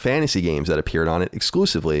Final Fantasy games that appeared on it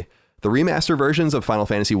exclusively. The remaster versions of Final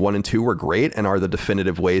Fantasy 1 and 2 were great and are the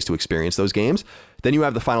definitive ways to experience those games. Then you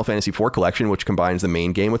have the Final Fantasy 4 collection, which combines the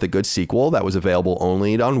main game with a good sequel that was available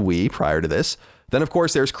only on Wii prior to this. Then, of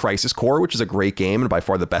course, there's Crisis Core, which is a great game and by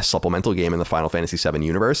far the best supplemental game in the Final Fantasy VII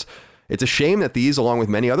universe. It's a shame that these, along with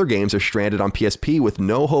many other games, are stranded on PSP with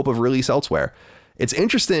no hope of release elsewhere. It's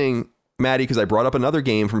interesting, Maddie, because I brought up another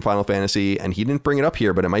game from Final Fantasy, and he didn't bring it up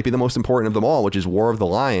here, but it might be the most important of them all, which is War of the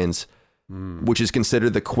Lions, which is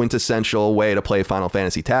considered the quintessential way to play Final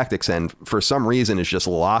Fantasy Tactics, and for some reason is just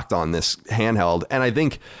locked on this handheld. And I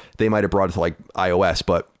think they might have brought it to like iOS,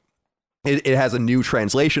 but it has a new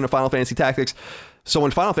translation of Final Fantasy Tactics. So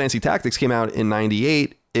when Final Fantasy Tactics came out in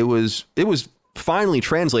 98, it was finally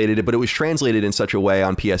translated, but it was translated in such a way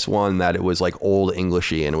on PS1 that it was like old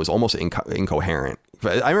Englishy and it was almost incoherent.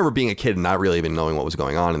 I remember being a kid and not really even knowing what was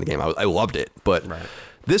going on in the game. I loved it, but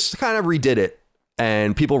this kind of redid it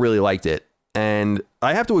and people really liked it. And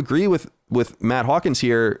I have to agree with Matt Hawkins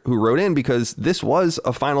here, who wrote in, because this was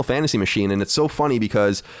a Final Fantasy machine. And it's so funny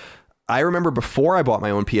because I remember before I bought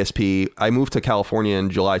my own PSP, I moved to California in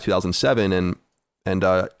July 2007, and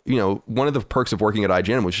you know, one of the perks of working at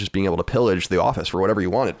IGN was just being able to pillage the office for whatever you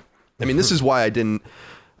wanted. I mean, this is why I didn't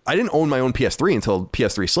own my own PS3 until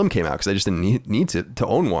PS3 Slim came out, because I just didn't need to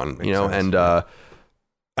own one, you know. And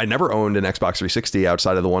I never owned an Xbox 360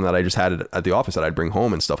 outside of the one that I just had at the office that I'd bring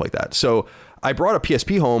home and stuff like that. So I brought a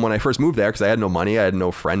PSP home when I first moved there because I had no money. I had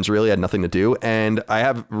no friends really. I had nothing to do. And I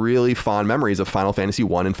have really fond memories of Final Fantasy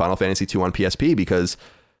 1 and Final Fantasy 2 on PSP because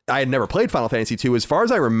I had never played Final Fantasy 2. As far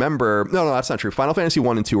as I remember, no, that's not true. Final Fantasy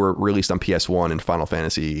 1 and 2 were released on PS1 and Final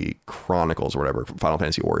Fantasy Chronicles or whatever, Final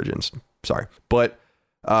Fantasy Origins. Sorry. But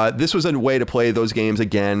this was a way to play those games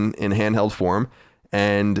again in handheld form.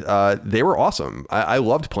 And they were awesome. I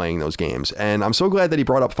loved playing those games. And I'm so glad that he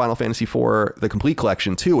brought up Final Fantasy IV, the Complete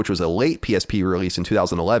Collection too, which was a late PSP release in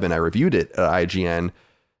 2011. I reviewed it at IGN.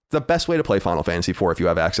 The best way to play Final Fantasy IV if you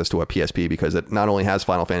have access to a PSP, because it not only has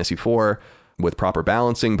Final Fantasy IV with proper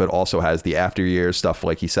balancing, but also has the after years stuff,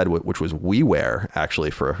 like he said, which was WiiWare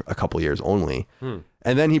actually for a couple of years only. And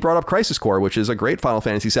then he brought up Crisis Core, which is a great Final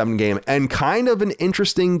Fantasy VII game and kind of an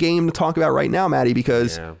interesting game to talk about right now, Maddie,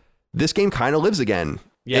 because this game kind of lives again.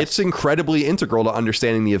 Yes. It's incredibly integral to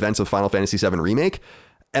understanding the events of Final Fantasy VII Remake.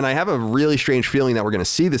 And I have a really strange feeling that we're going to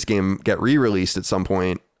see this game get re-released at some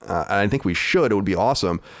point. And I think we should. It would be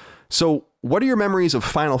awesome. So what are your memories of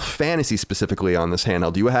Final Fantasy specifically on this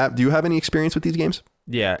handheld? Do you have any experience with these games?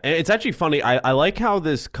 Yeah, and it's actually funny. I like how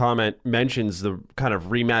this comment mentions the kind of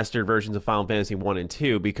remastered versions of Final Fantasy 1 and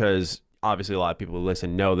 2, because obviously a lot of people who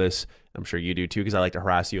listen know this. I'm sure you do too, because I like to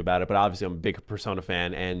harass you about it. But obviously I'm a big Persona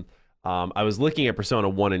fan, and I was looking at Persona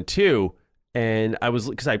 1 and 2, and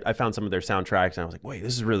because I found some of their soundtracks, and I was like, wait,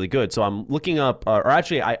 this is really good. So I'm looking up,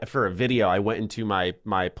 for a video, I went into my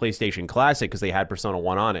PlayStation Classic because they had Persona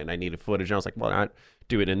 1 on it, and I needed footage, and I was like, well, not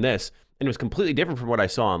do it in this. And it was completely different from what I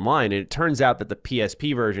saw online, and it turns out that the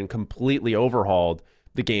PSP version completely overhauled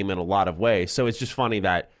the game in a lot of ways. So it's just funny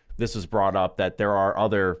that this was brought up, that there are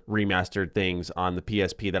other remastered things on the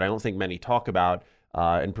PSP that I don't think many talk about.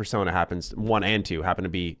 And Persona 1 and 2 happen to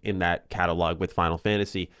be in that catalog with Final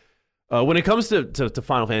Fantasy. When it comes to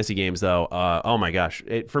Final Fantasy games, though, oh my gosh,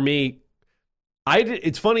 for me,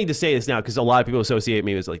 it's funny to say this now because a lot of people associate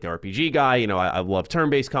me as like the RPG guy. You know, I love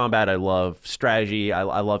turn-based combat. I love strategy.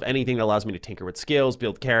 I love anything that allows me to tinker with skills,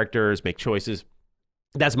 build characters, make choices.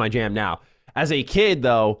 That's my jam now. As a kid,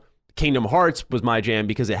 though, Kingdom Hearts was my jam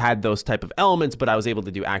because it had those type of elements, but I was able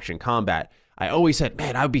to do action combat. I always said,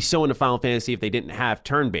 man, I would be so into Final Fantasy if they didn't have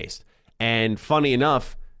turn-based. And funny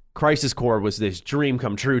enough, Crisis Core was this dream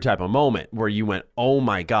come true type of moment where you went, oh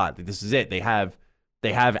my God, this is it. They have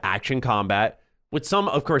action combat with some,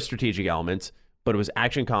 of course, strategic elements, but it was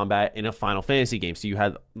action combat in a Final Fantasy game. So you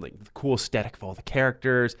had like the cool aesthetic of all the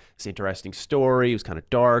characters, this interesting story. It was kind of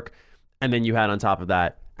dark. And then you had on top of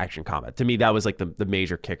that action combat. To me, that was like the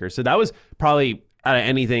major kicker. So that was probably out of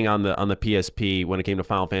anything on the PSP when it came to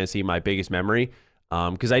Final Fantasy, my biggest memory.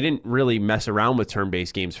 Because I didn't really mess around with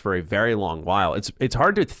turn-based games for a very long while. It's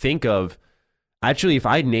hard to think of. Actually, if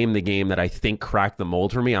I name the game that I think cracked the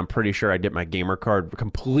mold for me, I'm pretty sure I'd get my gamer card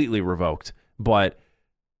completely revoked. But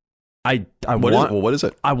what is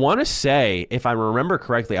it? I want to say, if I remember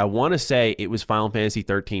correctly, I want to say it was Final Fantasy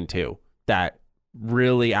 13-2 that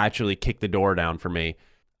really actually kicked the door down for me.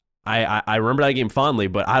 I remember that game fondly,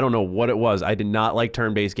 but I don't know what it was. I did not like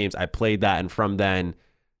turn-based games. I played that, and from then,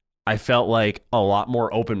 I felt like a lot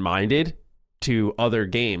more open-minded to other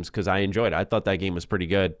games because I enjoyed it. I thought that game was pretty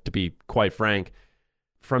good, to be quite frank.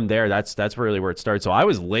 From there, that's really where it started. So I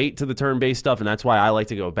was late to the turn-based stuff, and that's why I like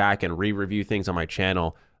to go back and re-review things on my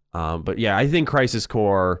channel. But yeah, I think Crisis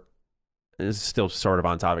Core is still sort of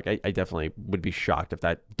on topic. I definitely would be shocked if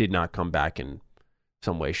that did not come back in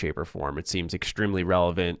some way, shape, or form. It seems extremely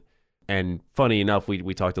relevant. And funny enough,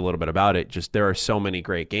 we talked a little bit about it. Just there are so many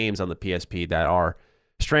great games on the PSP that are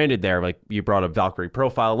stranded there. Like you brought up Valkyrie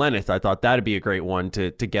Profile Lenneth. I thought that'd be a great one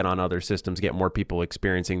to get on other systems, get more people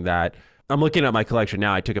experiencing that. I'm looking at my collection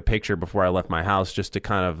now. I took a picture before I left my house just to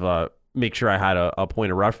kind of make sure I had a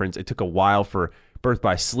point of reference. It took a while for Birth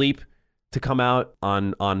by Sleep to come out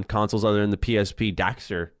on consoles other than the PSP.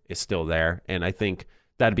 Daxter is still there, and I think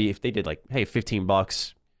that'd be, if they did like, hey,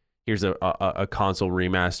 $15, here's a console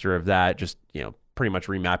remaster of that, just, you know, pretty much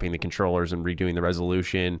remapping the controllers and redoing the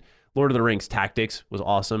resolution. Lord of the Rings Tactics was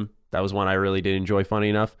awesome. That was one I really did enjoy, funny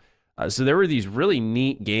enough. So there were these really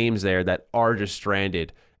neat games there that are just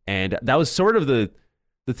stranded. And that was sort of the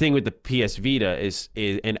thing with the PS Vita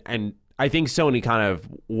and I think Sony kind of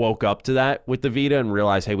woke up to that with the Vita and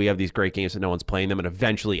realized, hey, we have these great games and no one's playing them, and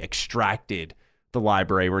eventually extracted the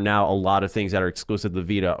library where now a lot of things that are exclusive to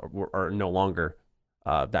the Vita are no longer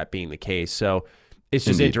that being the case. So it's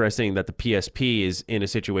just interesting that the PSP is in a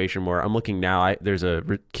situation where I'm looking now. There's a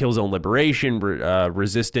Killzone Liberation,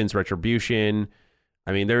 Resistance, Retribution.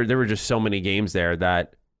 I mean, there were just so many games there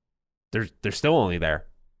that they're still only there.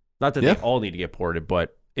 Not that they all need to get ported,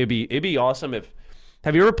 but it'd be awesome if.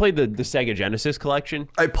 Have you ever played the Sega Genesis collection?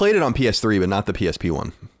 I played it on PS3, but not the PSP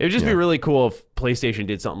one. It would just be really cool if PlayStation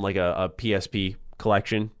did something like a PSP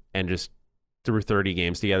collection and just threw 30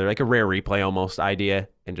 games together, like a Rare Replay almost idea,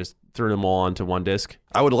 and just threw them all onto one disc.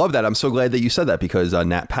 I would love that. I'm so glad that you said that because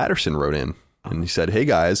Nat Patterson wrote in and he said, hey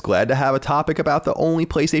guys, glad to have a topic about the only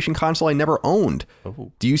PlayStation console I never owned.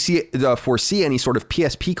 Oh. Do you foresee any sort of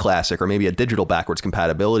PSP classic or maybe a digital backwards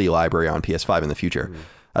compatibility library on PS5 in the future?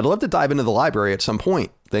 I'd love to dive into the library at some point.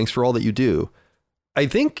 Thanks for all that you do. I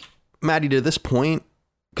think, Maddie, to this point,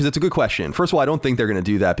 because it's a good question. First of all, I don't think they're going to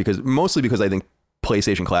do that mostly because I think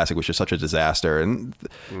PlayStation Classic was just such a disaster, and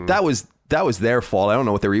that was their fault. I don't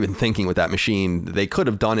know what they were even thinking with that machine. They could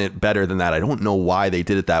have done it better than that. I don't know why they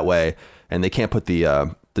did it that way, and they can't put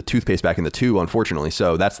the toothpaste back in the tube, unfortunately.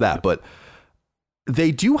 So that's that. But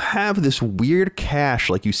they do have this weird cache,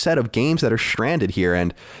 like you said, of games that are stranded here.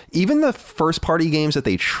 And even the first party games that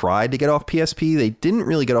they tried to get off PSP, they didn't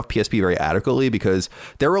really get off PSP very adequately because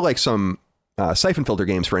there were like some Siphon Filter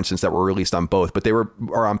games, for instance, that were released on both, but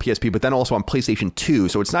are on PSP, but then also on PlayStation 2.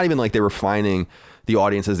 So it's not even like they were finding the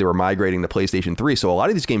audience as they were migrating to PlayStation 3. So a lot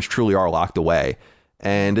of these games truly are locked away,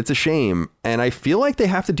 and it's a shame. And I feel like they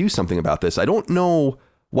have to do something about this. I don't know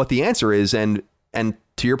what the answer is. And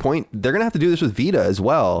to your point, they're going to have to do this with Vita as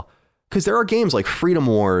well, because there are games like Freedom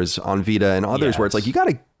Wars on Vita and others where it's like, you got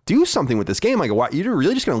to do something with this game. Like, why, you're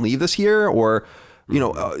really just going to leave this here? Or, you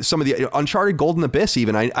know, some of the Uncharted Golden Abyss,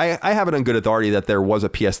 even I have it on good authority that there was a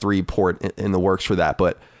PS3 port in the works for that,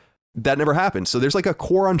 but that never happened. So there's like a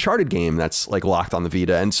core Uncharted game that's like locked on the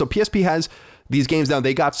Vita. And so PSP has these games now.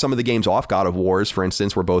 They got some of the games off. God of Wars, for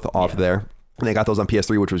instance, were both off there. And they got those on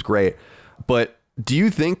PS3, which was great. But do you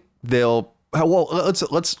think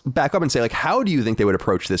let's back up and say, like, how do you think they would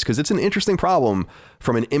approach this? Because it's an interesting problem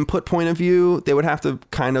from an input point of view. They would have to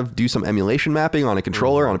kind of do some emulation mapping on a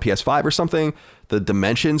controller on a PS5 or something. The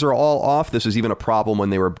dimensions are all off. This was even a problem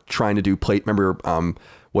when they were trying to do remember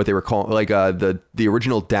what they were calling, like, the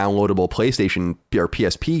original downloadable PlayStation or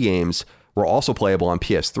PSP games were also playable on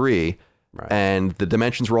PS3. and the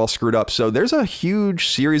dimensions were all screwed up. So there's a huge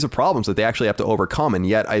series of problems that they actually have to overcome. And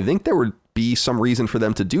yet I think there would be some reason for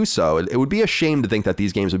them to do so. It would be a shame to think that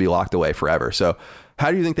these games would be locked away forever. So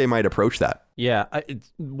how do you think they might approach that? Yeah,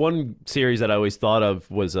 one series that I always thought of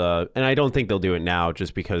was, and I don't think they'll do it now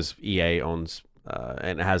just because EA owns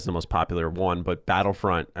and has the most popular one, but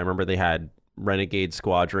Battlefront. I remember they had Renegade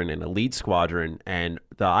Squadron and Elite Squadron, and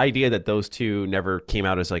the idea that those two never came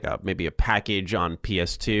out as like maybe a package on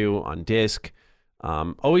PS2 on disc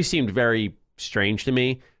always seemed very strange to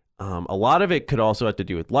me. A lot of it could also have to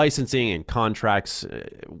do with licensing and contracts.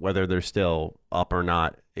 Whether they're still up or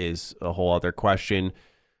not is a whole other question.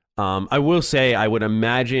 I will say, I would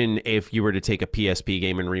imagine if you were to take a PSP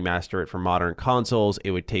game and remaster it for modern consoles,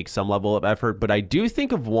 it would take some level of effort. But I do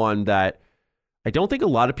think of one that I don't think a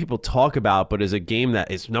lot of people talk about, but is a game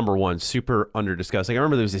that is, number one, super under-discussed. Like, I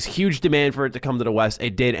remember there was this huge demand for it to come to the West.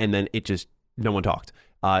 It did, and then it just, no one talked.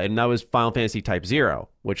 And that was Final Fantasy Type 0,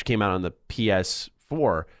 which came out on the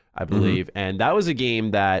PS4, I believe. Mm-hmm. And that was a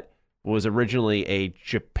game that was originally a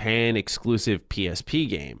Japan-exclusive PSP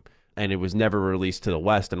game, and it was never released to the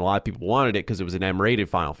West. And a lot of people wanted it because it was an M-rated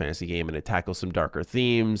Final Fantasy game, and it tackles some darker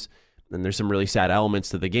themes, and there's some really sad elements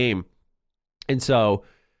to the game. And so,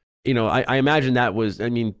 you know, I imagine that was, I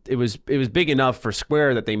mean, it was big enough for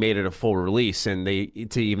Square that they made it a full release, and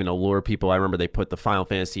to even allure people. I remember they put the Final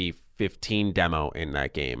Fantasy 15 demo in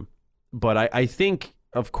that game. But I think,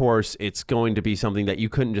 of course, it's going to be something that you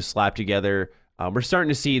couldn't just slap together. We're starting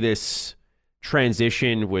to see this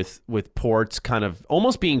transition with ports kind of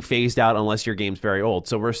almost being phased out unless your game's very old.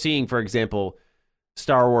 So we're seeing, for example,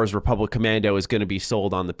 Star Wars Republic Commando is going to be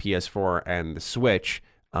sold on the PS4 and the Switch.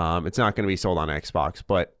 It's not going to be sold on Xbox,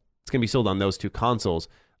 but it's going to be sold on those two consoles,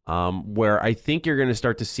 where I think you're going to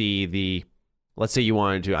start to see let's say you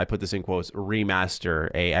wanted to, I put this in quotes, remaster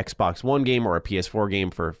a Xbox One game or a PS4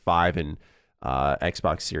 game for 5 and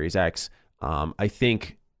Xbox Series X. I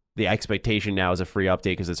think the expectation now is a free update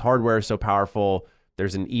because its hardware is so powerful.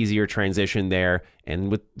 There's an easier transition there.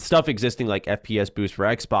 And with stuff existing like FPS boost for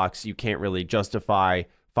Xbox, you can't really justify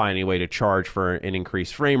finding a way to charge for an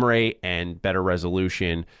increased frame rate and better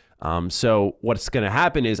resolution. So what's going to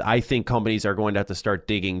happen is I think companies are going to have to start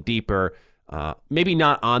digging deeper, maybe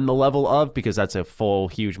not on the level of, because that's a full,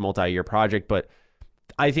 huge multi-year project, but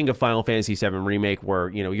I think a Final Fantasy VII Remake where,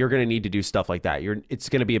 you know, you're going to need to do stuff like that. It's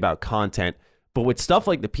going to be about content. But with stuff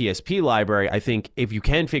like the PSP library, I think if you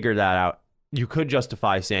can figure that out, you could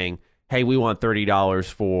justify saying, hey, we want $30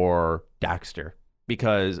 for Daxter.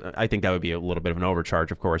 Because I think that would be a little bit of an overcharge,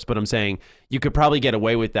 of course. But I'm saying you could probably get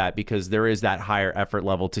away with that because there is that higher effort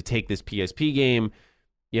level to take this PSP game.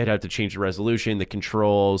 You'd have to change the resolution, the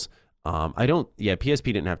controls. PSP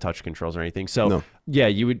didn't have touch controls or anything. So, no. Yeah,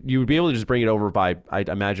 you would be able to just bring it over by, I'd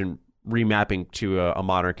imagine, remapping to a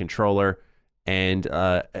modern controller. And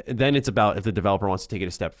then it's about if the developer wants to take it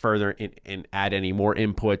a step further and add any more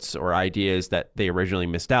inputs or ideas that they originally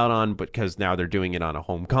missed out on, because now they're doing it on a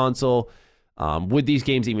home console. Would these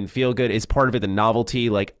games even feel good? Is part of it the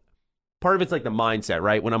novelty? Like, part of it's like the mindset,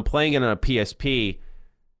 right? When I'm playing it on a PSP,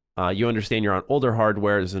 you understand you're on older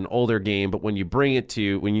hardware. It's an older game, but when you bring,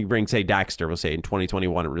 say, Daxter, we'll say in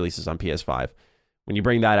 2021, it releases on PS5. When you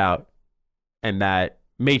bring that out and that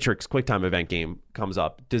Matrix QuickTime event game comes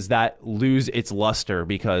up, does that lose its luster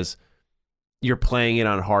because you're playing it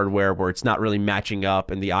on hardware where it's not really matching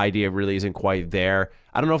up and the idea really isn't quite there?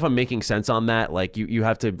 I don't know if I'm making sense on that. Like, you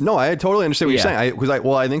have to... No, I totally understand what you're saying.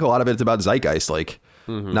 I think a lot of it's about zeitgeist. Like,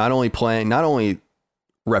 not only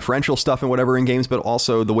referential stuff and whatever in games, but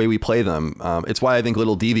also the way we play them. It's why I think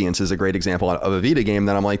Little Deviants is a great example of a Vita game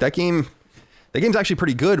that I'm like, that game's actually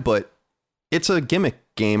pretty good, but it's a gimmick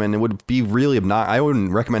game and it would be really obnoxious. I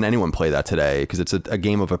wouldn't recommend anyone play that today because it's a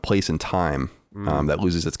game of a place and time that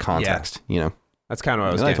loses its context, you know? That's kind of what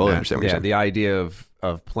I was getting totally understand what you're saying. The idea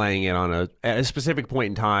of playing it on at a specific point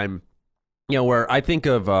in time, you know, where I think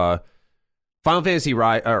of Metal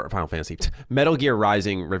Gear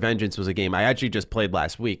Rising: Revengeance was a game I actually just played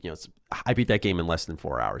last week. You know, I beat that game in less than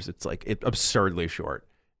 4 hours. It's absurdly short,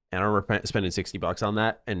 and I remember spending $60 on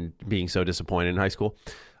that and being so disappointed in high school.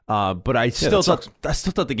 But I still thought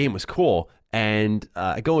the game was cool, and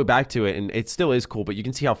going back to it, and it still is cool. But you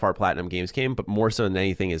can see how far Platinum Games came. But more so than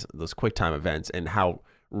anything is those QuickTime events and how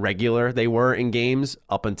regular they were in games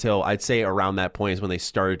up until I'd say around that point is when they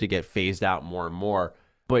started to get phased out more and more.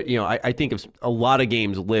 But you know, I think a lot of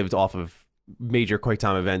games lived off of major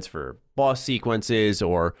QuickTime events for boss sequences,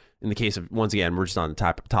 or in the case of, once again, we're just on the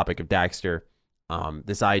topic of Daxter,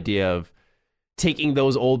 this idea of taking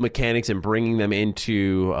those old mechanics and bringing them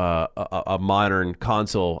into a modern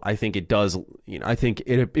console, I think it does. I think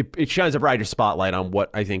it shines a brighter spotlight on what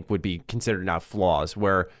I think would be considered now flaws,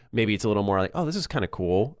 where maybe it's a little more like, oh, this is kind of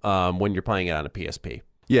cool when you're playing it on a PSP.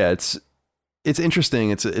 Yeah, it's interesting.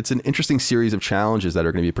 It's an interesting series of challenges that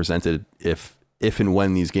are going to be presented if and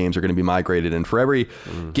when these games are going to be migrated. And for every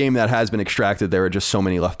game that has been extracted, there are just so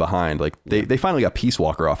many left behind. Like they finally got Peace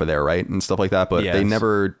Walker off of there, right? And stuff like that.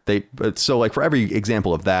 But so like for every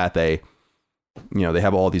example of that, they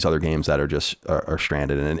have all these other games that are just are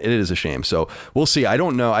stranded, and it is a shame. So we'll see. I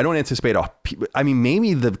don't know. I don't anticipate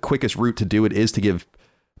maybe the quickest route to do it is to give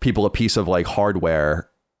people a piece of like hardware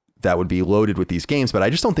that would be loaded with these games. But I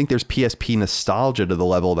just don't think there's PSP nostalgia to the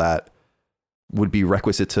level that would be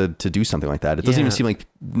requisite to do something like that. It doesn't even seem like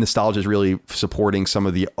nostalgia is really supporting some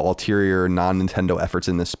of the ulterior non-Nintendo efforts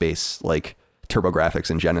in this space, like TurboGrafx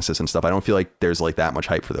and Genesis and stuff. I don't feel like there's like that much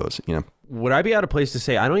hype for those, Would I be out of place to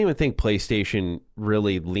say, I don't even think PlayStation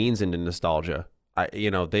really leans into nostalgia.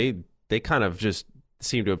 They kind of just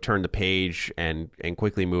seem to have turned the page and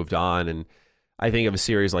quickly moved on. And I think of a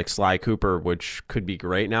series like Sly Cooper, which could be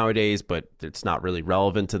great nowadays, but it's not really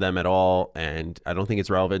relevant to them at all. And I don't think it's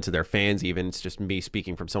relevant to their fans even. It's just me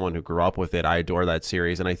speaking from someone who grew up with it. I adore that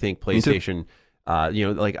series. And I think PlayStation,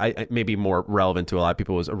 I maybe more relevant to a lot of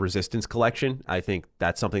people was a Resistance collection. I think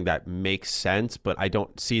that's something that makes sense, but I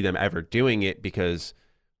don't see them ever doing it because,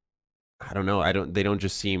 I don't know, they don't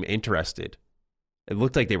just seem interested. It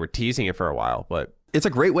looked like they were teasing it for a while, but... It's a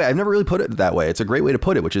great way. I've never really put it that way. It's a great way to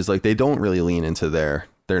put it, which is like they don't really lean into their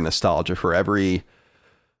nostalgia. For every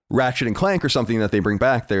Ratchet and Clank or something that they bring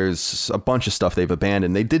back, there's a bunch of stuff they've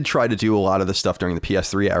abandoned. They did try to do a lot of the stuff during the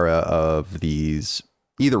PS3 era of these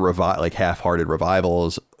either like half-hearted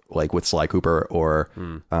revivals, like with Sly Cooper, or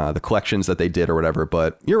the collections that they did or whatever.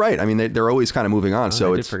 But you're right. I mean, they're always kind of moving on.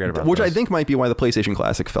 So it's which I think might be why the PlayStation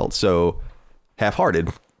Classic felt so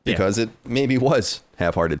half-hearted, because it maybe was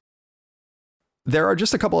half-hearted. There are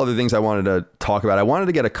just a couple other things I wanted to talk about. I wanted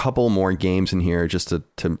to get a couple more games in here just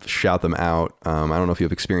to shout them out. I don't know if you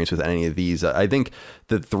have experience with any of these. I think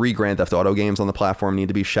the 3 Grand Theft Auto games on the platform need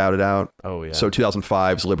to be shouted out. Oh, yeah. So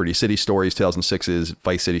 2005's Liberty City Stories, 2006's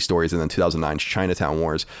Vice City Stories, and then 2009's Chinatown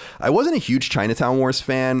Wars. I wasn't a huge Chinatown Wars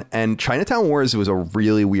fan, and Chinatown Wars was a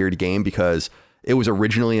really weird game because it was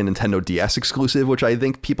originally a Nintendo DS exclusive, which I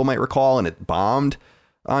think people might recall, and it bombed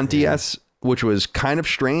on DS. Which was kind of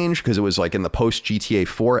strange because it was like in the post GTA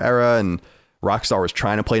 4 era, and Rockstar was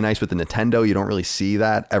trying to play nice with the Nintendo. You don't really see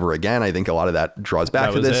that ever again. I think a lot of that draws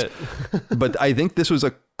back to this. But I think this was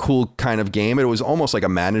a cool kind of game. It was almost like a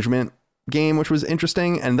management game, which was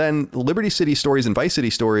interesting. And then Liberty City Stories and Vice City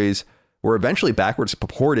Stories were eventually backwards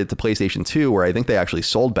ported to PlayStation 2, where I think they actually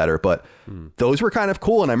sold better. But those were kind of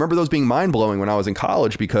cool. And I remember those being mind-blowing when I was in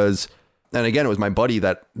college because, and again, it was my buddy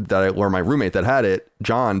or my roommate that had it,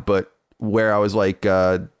 John, but where I was like,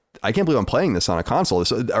 I can't believe I'm playing this on a console,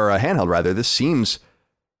 or a handheld rather. This seems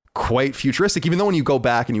quite futuristic, even though when you go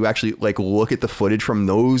back and you actually like look at the footage from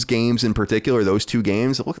those games in particular, those 2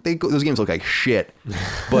 games, those games look like shit.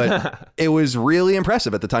 But it was really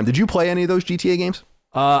impressive at the time. Did you play any of those GTA games?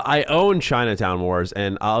 I own Chinatown Wars,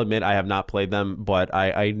 and I'll admit I have not played them, but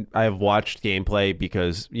I have watched gameplay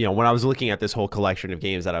because, when I was looking at this whole collection of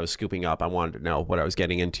games that I was scooping up, I wanted to know what I was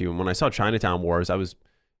getting into. And when I saw Chinatown Wars, I was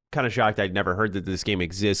kind of shocked I'd never heard that this game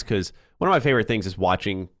exists, because one of my favorite things is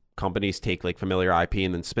watching companies take like familiar IP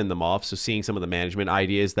and then spin them off. So seeing some of the management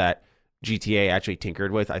ideas that GTA actually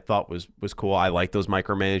tinkered with, I thought was cool. I like those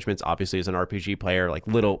micromanagements. Obviously, as an RPG player, like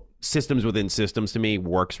little systems within systems to me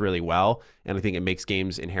works really well, and I think it makes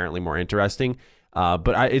games inherently more interesting.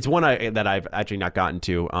 But it's one that I've actually not gotten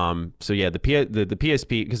to. So yeah, the PSP,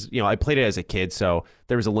 because I played it as a kid, so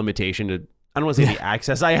there was a limitation to, I don't want to say the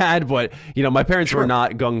access I had, but my parents were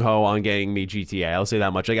not gung ho on getting me GTA. I'll say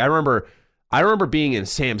that much. Like I remember being in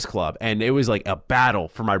Sam's Club, and it was like a battle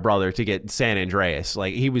for my brother to get San Andreas.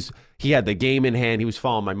 Like he had the game in hand. He was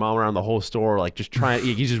following my mom around the whole store, like just trying.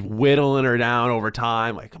 He's just whittling her down over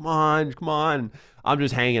time. Like, come on. I'm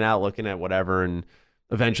just hanging out, looking at whatever, and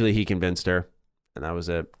eventually he convinced her. And that was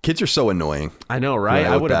it. Kids are so annoying. I know, right?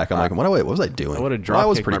 When I look back, I'm like, what was I doing? I would have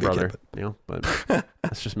dropped kicked my brother. But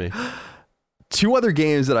that's just me. 2 other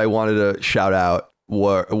games that I wanted to shout out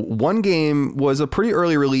were, one game was a pretty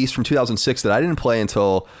early release from 2006 that I didn't play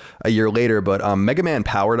until a year later, but Mega Man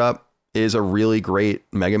Powered Up is a really great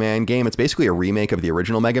Mega Man game. It's basically a remake of the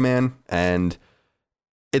original Mega Man, and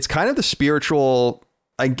it's kind of the spiritual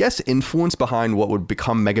I guess, influence behind what would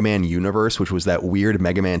become Mega Man Universe, which was that weird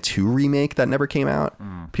Mega Man 2 remake that never came out.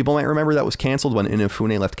 People might remember that was canceled when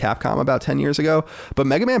Inafune left Capcom about 10 years ago. But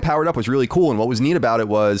Mega Man Powered Up was really cool. And what was neat about it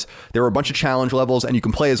was there were a bunch of challenge levels, and you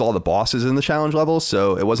can play as all the bosses in the challenge levels.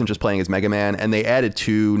 So it wasn't just playing as Mega Man. And they added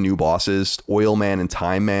 2 new bosses, Oil Man and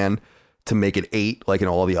Time Man, to make it 8, like in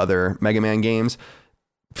all the other Mega Man games.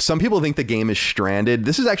 Some people think the game is stranded.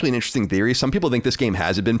 This is actually an interesting theory. Some people think this game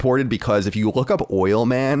hasn't been ported because if you look up Oil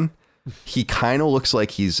Man, he kind of looks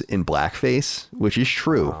like he's in blackface, which is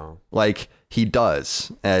true. Wow. Like he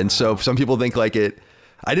does. And so some people think like it.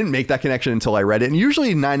 I didn't make that connection until I read it. And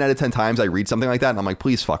usually 9 out of 10 times I read something like that and I'm like,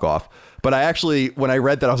 please fuck off. But I actually, when I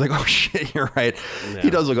read that, I was like, oh shit, you're right. Yeah.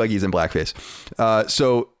 He does look like he's in blackface.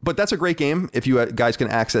 But that's a great game if you guys can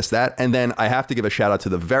access that. And then I have to give a shout out to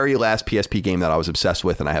the very last PSP game that I was obsessed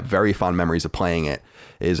with, and I have very fond memories of playing it,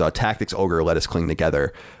 is Tactics Ogre Let Us Cling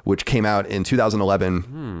Together, which came out in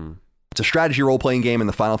 2011. It's a strategy role-playing game in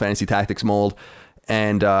the Final Fantasy Tactics mold.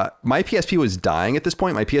 And my PSP was dying at this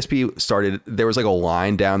point. My PSP started, there was like a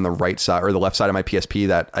line down the right side or the left side of my PSP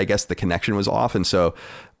that I guess the connection was off. And so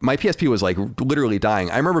my PSP was like literally dying.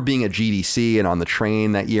 I remember being at GDC and on the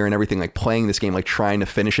train that year and everything, like playing this game, like trying to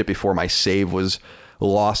finish it before my save was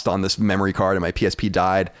lost on this memory card and my PSP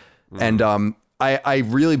died. And I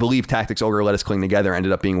really believe Tactics Ogre Let Us Cling Together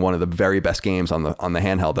ended up being one of the very best games on the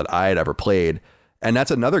handheld that I had ever played. And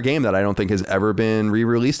that's another game that I don't think has ever been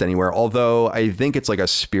re-released anywhere, although I think it's like a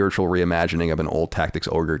spiritual reimagining of an old Tactics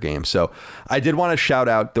Ogre game. So I did want to shout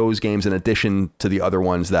out those games in addition to the other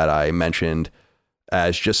ones that I mentioned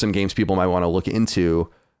as just some games people might want to look into.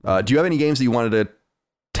 Do you have any games that you wanted to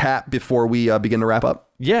tap before we begin to wrap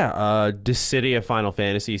up? Yeah, Dissidia Final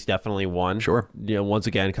Fantasy is definitely one. Sure. You know, once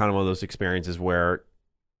again, kind of one of those experiences where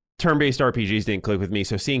turn-based RPGs didn't click with me,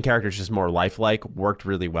 so seeing characters just more lifelike worked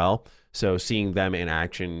really well. So seeing them in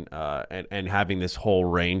action and having this whole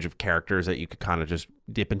range of characters that you could kind of just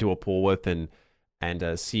dip into a pool with and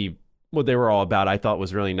see what they were all about, I thought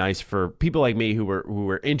was really nice for people like me who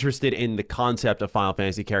were interested in the concept of Final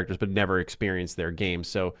Fantasy characters but never experienced their games.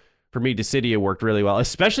 So for me, Dissidia worked really well,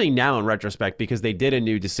 especially now in retrospect because they did a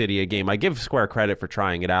new Dissidia game. I give Square credit for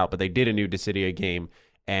trying it out, but they did a new Dissidia game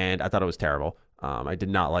and I thought it was terrible. I did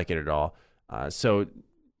not like it at all. So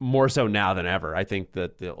more so now than ever, I think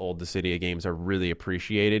that the old Dissidia games are really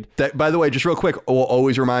appreciated. That, by the way, just real quick, will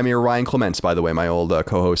always remind me of Ryan Clements, by the way, my old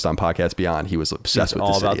co-host on Podcast Beyond. He was obsessed with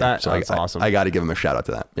all Dissidia. About that. So that's awesome. I got to give him a shout out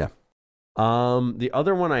to that. Yeah. The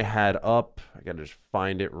other one I had up, I got to just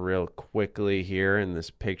find it real quickly here in this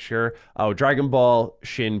picture. Oh, Dragon Ball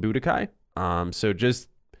Shin Budokai. So just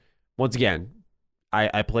once again,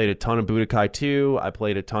 I played a ton of Budokai 2. I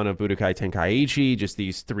played a ton of Budokai Tenkaichi, just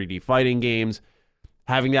these 3D fighting games.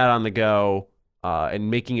 Having that on the go and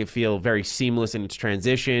making it feel very seamless in its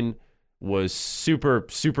transition was super,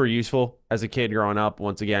 super useful as a kid growing up.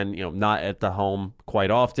 Once again, you know, not at the home quite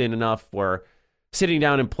often enough where sitting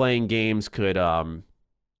down and playing games could be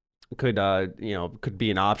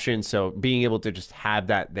an option. So being able to just have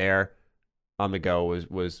that there on the go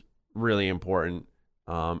was really important.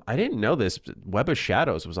 I didn't know this. Web of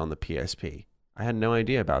Shadows was on the PSP. I had no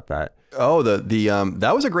idea about that. Oh,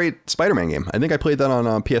 that was a great Spider-Man game. I think I played that on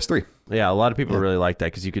PS3. Yeah, a lot of people really liked that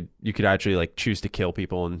because you could actually like choose to kill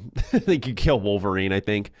people and you could kill Wolverine, I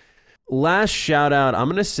think. Last shout out, I'm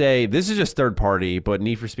gonna say this is just third party, but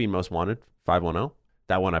Need for Speed Most Wanted 510.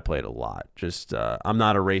 That one I played a lot. Just I'm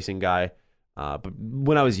not a racing guy, but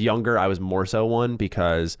when I was younger, I was more so one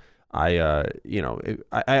because I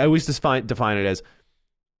always define it as.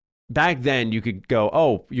 Back then, you could go,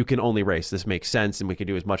 oh, you can only race. This makes sense, and we can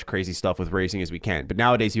do as much crazy stuff with racing as we can. But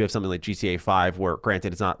nowadays, you have something like GTA 5, where,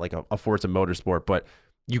 granted, it's not like a Forza Motorsport, but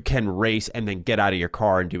you can race and then get out of your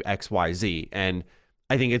car and do X, Y, Z. And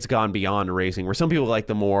I think it's gone beyond racing, where some people like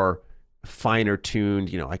the more finer-tuned,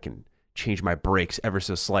 you know, I can change my brakes ever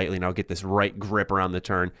so slightly, and I'll get this right grip around the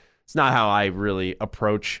turn. It's not how I really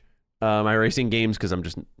approach my racing games, because I'm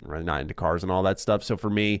just really not into cars and all that stuff. So for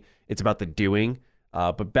me, it's about the doing.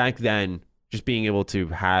 But back then, just being able to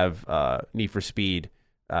have Need for Speed,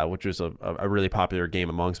 which was a really popular game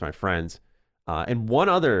amongst my friends. And one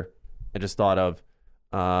other I just thought of,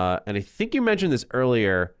 and I think you mentioned this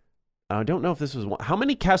earlier. I don't know if this was one. How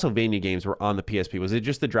many Castlevania games were on the PSP? Was it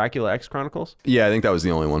just the Dracula X Chronicles? Yeah, I think that was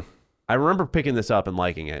the only one. I remember picking this up and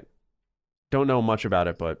liking it. Don't know much about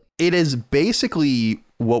it, but... It is basically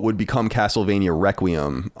what would become Castlevania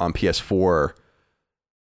Requiem on PS4,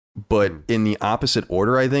 but in the opposite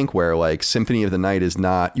order, I think, where like Symphony of the Night is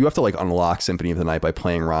not, you have to like unlock Symphony of the Night by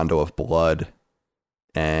playing Rondo of Blood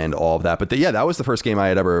and all of that. But yeah, that was the first game I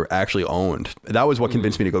had ever actually owned. That was what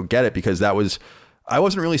convinced me to go get it, because that was, I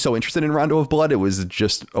wasn't really so interested in Rondo of Blood. It was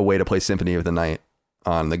just a way to play Symphony of the Night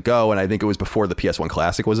on the go. And I think it was before the PS1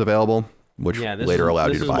 Classic was available, which later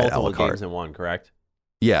allowed you to buy it a la carte. Games in one, correct?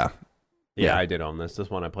 Yeah. Yeah, I did own this. This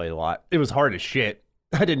one I played a lot. It was hard as shit.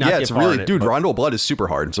 I did not get it's far really, in it, dude, but Rondo of Blood is super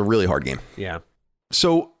hard. It's a really hard game. Yeah.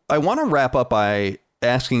 So I want to wrap up by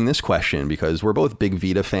asking this question because we're both big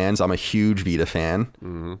Vita fans. I'm a huge Vita fan.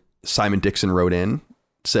 Mm-hmm. Simon Dixon wrote in,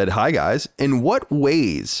 said, "Hi guys, in what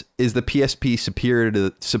ways is the PSP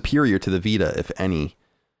superior to the Vita, if any?"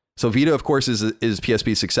 So Vita, of course, is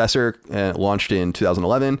PSP's successor. Launched in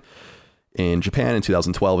 2011 in Japan, in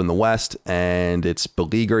 2012 in the West, and it's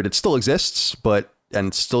beleaguered. It still exists,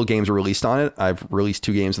 and still games are released on it. I've released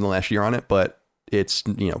 2 games in the last year on it, but it's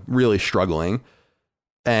really struggling.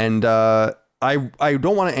 And I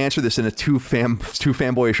don't want to answer this in a too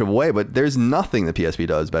fanboyish of a way, but there's nothing the PSP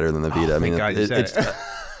does better than the Vita. It's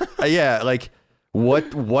yeah, like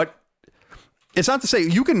what? It's not to say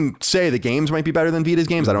you can say the games might be better than Vita's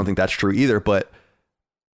games. I don't think that's true either. But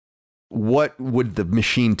what would the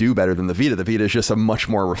machine do better than the Vita? The Vita is just a much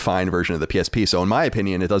more refined version of the PSP. So in my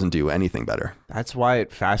opinion, it doesn't do anything better. That's why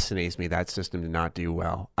it fascinates me that system did not do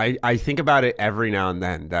well. I think about it every now and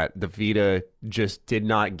then that the Vita just did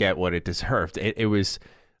not get what it deserved. It was,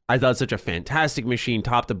 I thought, such a fantastic machine,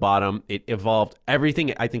 top to bottom. It evolved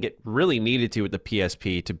everything I think it really needed to with the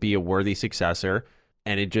PSP to be a worthy successor.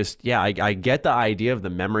 And it just, I get the idea of the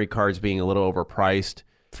memory cards being a little overpriced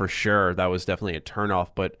for sure. That was definitely a turnoff.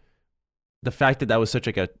 But the fact that was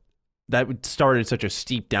that started such a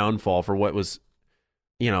steep downfall for what was,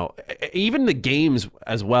 even the games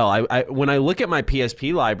as well. I when I look at my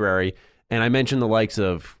PSP library and I mentioned the likes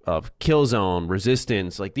of Killzone,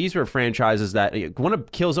 Resistance, like these were franchises that one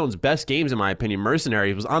of Killzone's best games, in my opinion,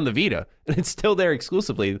 Mercenaries, was on the Vita, and it's still there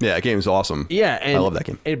exclusively. Yeah, that game is awesome. Yeah, and I love that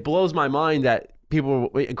game. It blows my mind that people,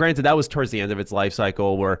 granted, that was towards the end of its life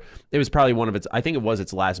cycle, where it was probably I think it was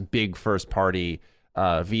its last big first party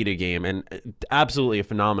Vita game, and absolutely a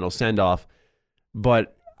phenomenal send-off.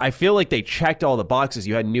 But I feel like they checked all the boxes.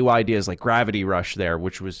 You had new ideas like Gravity Rush there,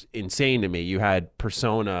 which was insane to me. You had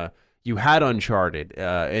Persona, you had Uncharted,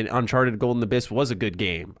 and Uncharted Golden Abyss was a good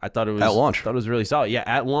game. I thought it was at launch. I thought it was really solid. Yeah,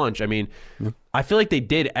 at launch. I mean, I feel like they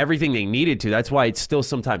did everything they needed to. That's why it still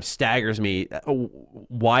sometimes staggers me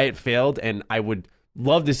why it failed, and I would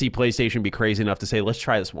love to see PlayStation be crazy enough to say, let's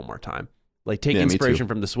try this one more time. Like, take inspiration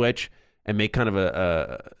from the Switch and make kind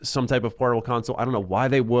of some type of portable console. I don't know why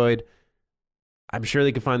they would. I'm sure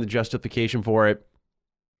they could find the justification for it.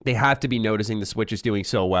 They have to be noticing the Switch is doing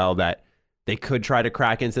so well that they could try to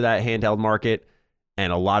crack into that handheld market,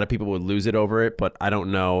 and a lot of people would lose it over it. But I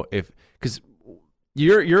don't know because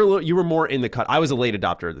you were more in the cut. I was a late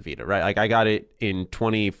adopter of the Vita, right? Like I got it in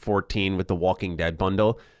 2014 with the Walking Dead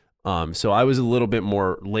bundle, so I was a little bit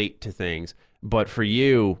more late to things. But for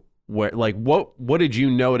you, what did you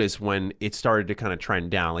notice when it started to kind of trend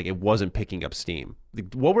down? Like it wasn't picking up steam.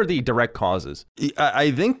 What were the direct causes?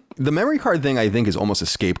 I think the memory card thing, is almost a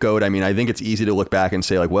scapegoat. I mean, I think it's easy to look back and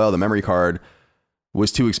say like, well, the memory card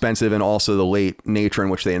was too expensive, and also the late nature in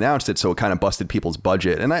which they announced it, so it kind of busted people's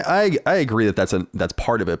budget. And I agree that that's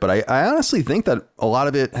part of it. But I honestly think that a lot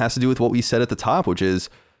of it has to do with what we said at the top, which is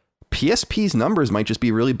PSP's numbers might just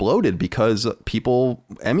be really bloated because people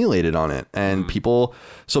emulated on it, and people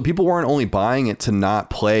weren't only buying it to not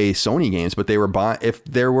play Sony games, but they were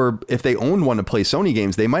if they owned one to play Sony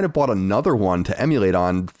games, they might have bought another one to emulate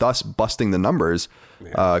on, thus busting the numbers,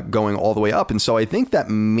 going all the way up. And so I think that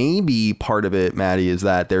maybe part of it, Maddie, is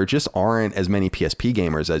that there just aren't as many PSP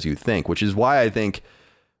gamers as you think, which is why I think,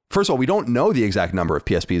 first of all, we don't know the exact number of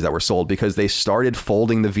PSPs that were sold because they started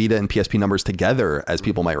folding the Vita and PSP numbers together, as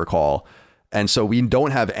people might recall. And so we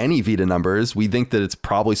don't have any Vita numbers. We think that it's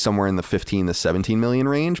probably somewhere in the 15 to 17 million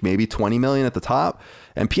range, maybe 20 million at the top.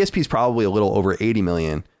 And PSP is probably a little over 80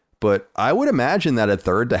 million. But I would imagine that a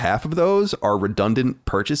third to half of those are redundant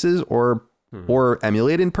purchases or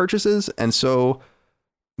emulated purchases. And so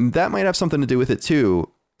that might have something to do with it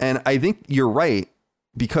too. And I think you're right,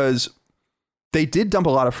 because they did dump a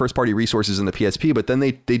lot of first-party resources in the PSP, but then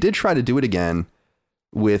they did try to do it again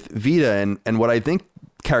with Vita. And what I think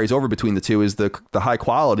carries over between the two is the high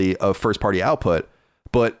quality of first-party output.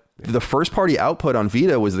 But the first-party output on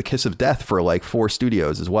Vita was the kiss of death for like 4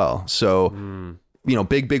 studios as well. So,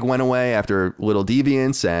 Big went away after Little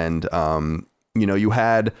Deviants, and, you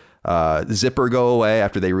had Zipper go away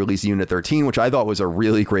after they released Unit 13, which I thought was a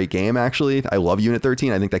really great game, actually. I love Unit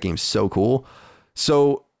 13. I think that game's so cool.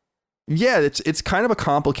 So, yeah, it's kind of a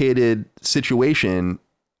complicated situation.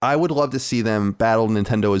 I would love to see them battle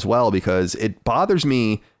Nintendo as well, because it bothers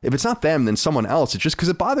me if it's not them, then someone else. It's just because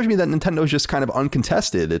it bothers me that Nintendo is just kind of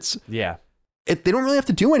uncontested. they don't really have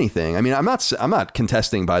to do anything. I mean, I'm not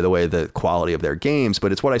contesting, by the way, the quality of their games,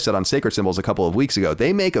 but it's what I said on Sacred Symbols a couple of weeks ago.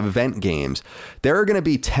 They make event games. There are going to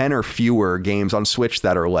be 10 or fewer games on Switch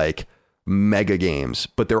that are like mega games,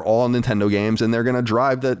 but they're all Nintendo games and they're going to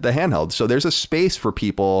drive the handheld. So there's a space for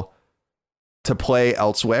people to play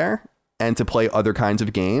elsewhere and to play other kinds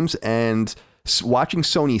of games. And watching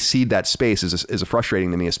Sony cede that space is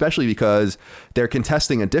frustrating to me, especially because they're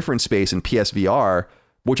contesting a different space in PSVR,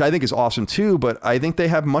 which I think is awesome too, but I think they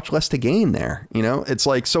have much less to gain there. You know, it's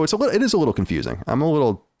like, so it is a little confusing. I'm a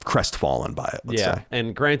little crestfallen by it, let's say.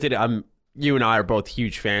 And granted, you and I are both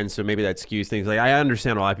huge fans, so maybe that skews things. Like, I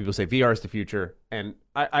understand a lot of people say VR is the future, and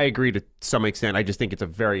I agree to some extent. I just think it's a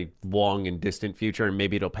very long and distant future, and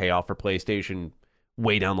maybe it'll pay off for PlayStation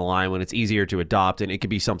way down the line when it's easier to adopt, and it could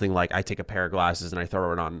be something like I take a pair of glasses and I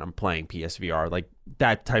throw it on and I'm playing PSVR. Like,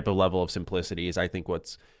 that type of level of simplicity is, I think,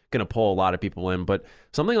 what's going to pull a lot of people in. But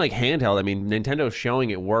something like handheld, I mean, Nintendo's showing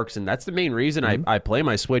it works, and that's the main reason I play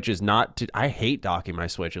my Switch is not to, I hate docking my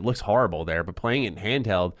Switch. It looks horrible there, but playing it in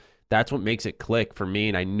handheld, that's what makes it click for me,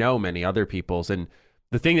 and I know many other people's. And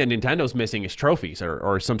the thing that Nintendo's missing is trophies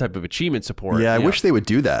or some type of achievement support. Yeah, I wish they would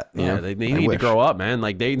do that. They need to grow up, man.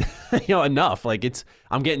 Like, they, enough. Like,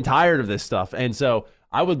 I'm getting tired of this stuff. And so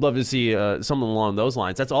I would love to see something along those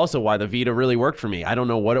lines. That's also why the Vita really worked for me. I don't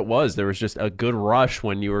know what it was. There was just a good rush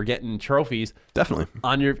when you were getting trophies. Definitely.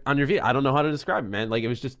 On your Vita. I don't know how to describe it, man. Like, it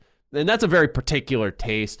was just, and that's a very particular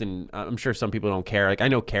taste, and I'm sure some people don't care. Like, I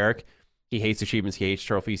know Carrick. He hates achievements. He hates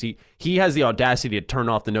trophies. He has the audacity to turn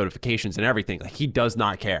off the notifications and everything. Like, he does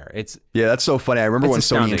not care. That's so funny. I remember when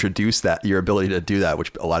astounding. Sony introduced your ability to do that,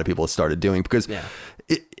 which a lot of people have started doing, because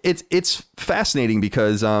it's fascinating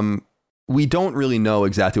because we don't really know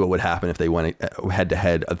exactly what would happen if they went head to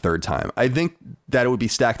head a third time. I think that it would be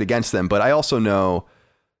stacked against them, but I also know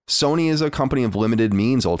Sony is a company of limited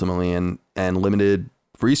means ultimately and limited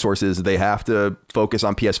resources. They have to focus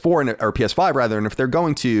on PS4 or PS5 rather, and if they're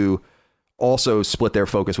going to also split their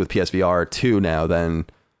focus with PSVR 2 now, then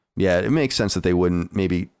yeah, it makes sense that they wouldn't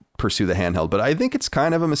maybe pursue the handheld. But I think it's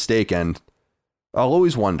kind of a mistake, and I'll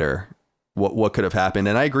always wonder what could have happened.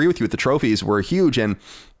 And I agree with you, the trophies were huge, and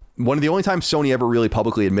one of the only times Sony ever really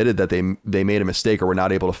publicly admitted that they made a mistake or were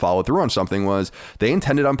not able to follow through on something was they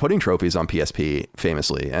intended on putting trophies on PSP,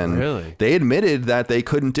 famously, and they admitted that they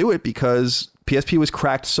couldn't do it because PSP was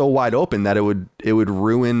cracked so wide open that it would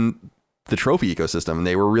ruin the trophy ecosystem, and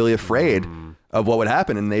they were really afraid of what would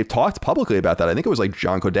happen, and they talked publicly about that. I think it was like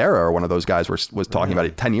John Codera or one of those guys was talking about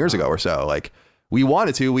it 10 years ago or so. Like, we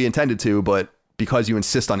intended to, but because you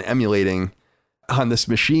insist on emulating on this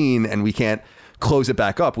machine and we can't close it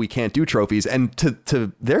back up, we can't do trophies. And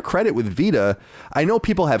to their credit with Vita, I know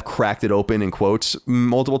people have cracked it open in quotes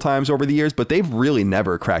multiple times over the years, but they've really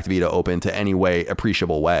never cracked Vita open to any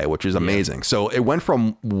appreciable way, which is amazing. So it went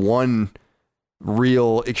from one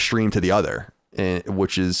real extreme to the other,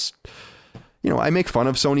 which is, I make fun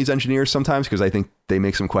of Sony's engineers sometimes because I think they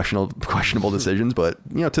make some questionable decisions, but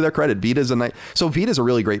to their credit, Vita's a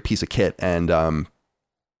really great piece of kit, and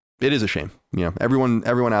it is a shame.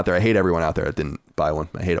 Everyone out there, I hate everyone out there that didn't buy one.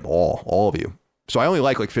 I hate them all of you. So I only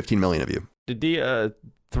like 15 million of you. Did the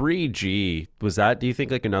 3G, do you think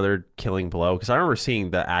like another killing blow? Because I remember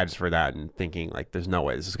seeing the ads for that and thinking like, there's no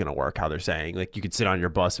way this is going to work how they're saying. Like, you could sit on your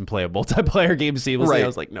bus and play a multiplayer game seamlessly. Right. I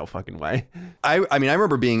was like, no fucking way. I mean, I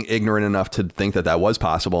remember being ignorant enough to think that was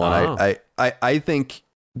possible. And I think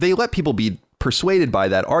they let people be persuaded by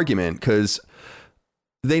that argument because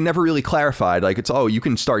they never really clarified, like, you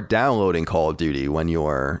can start downloading Call of Duty when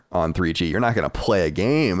you're on 3G. You're not going to play a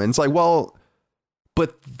game. And it's like, well,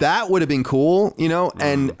 but that would have been cool,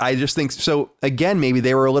 and I just think so. Again, maybe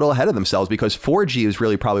they were a little ahead of themselves because 4G is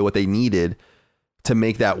really probably what they needed to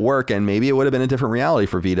make that work. And maybe it would have been a different reality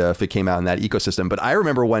for Vita if it came out in that ecosystem. But I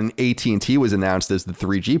remember when AT&T was announced as the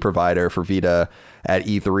 3G provider for Vita at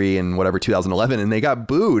E3 in 2011, and they got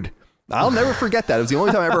booed. I'll never forget that. It was the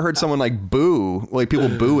only time I ever heard someone people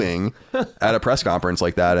booing at a press conference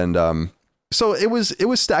like that. And so it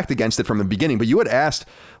was stacked against it from the beginning. But you had asked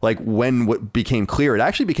when what became clear. It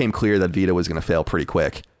actually became clear that Vita was going to fail pretty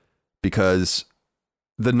quick because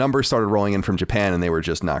the numbers started rolling in from Japan and they were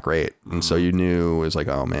just not great. And so you knew it was like,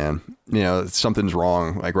 oh man, something's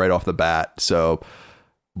wrong right off the bat. So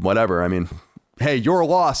whatever. I mean, hey, your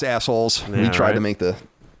loss, assholes. Yeah, we tried to make the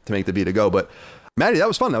Vita go, but Maddie, that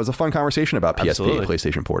was fun. That was a fun conversation about PSP, Absolutely.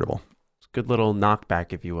 PlayStation Portable. It's a good little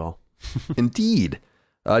knockback, if you will. Indeed.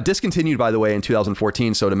 Discontinued, by the way, in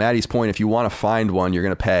 2014. So to Maddie's point, if you want to find one, you're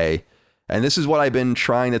going to pay. And this is what I've been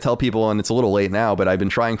trying to tell people, and it's a little late now, but I've been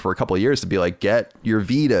trying for a couple of years to be like, get your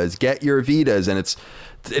Vitas. And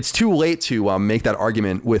it's too late to make that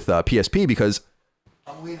argument with PSP because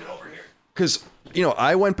I'm leaning over here. Because,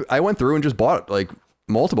 I went through and just bought like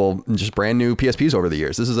multiple just brand new PSPs over the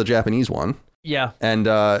years. This is a Japanese one. Yeah. And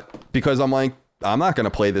because I'm like, I'm not going to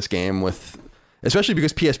play this game especially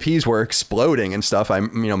because PSPs were exploding and stuff. My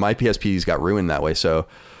PSPs got ruined that way. So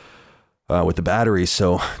with the batteries.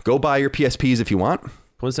 So go buy your PSPs if you want.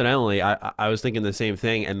 Coincidentally, I was thinking the same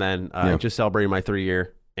thing. And then I just celebrated my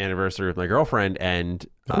 3-year anniversary with my girlfriend. And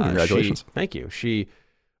congratulations. Thank you. She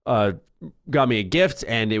got me a gift,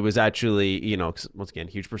 and it was actually, once again,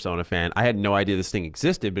 huge Persona fan. I had no idea this thing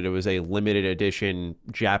existed, but it was a limited edition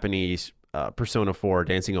Japanese Persona 4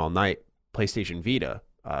 Dancing All Night PlayStation Vita.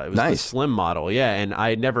 It was the slim model. Yeah. And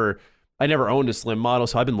I never owned a slim model.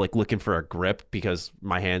 So I've been like looking for a grip because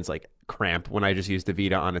my hands like cramp when I just use the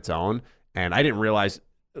Vita on its own. And I didn't realize,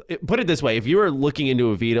 put it this way, if you were looking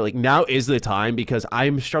into a Vita, like now is the time, because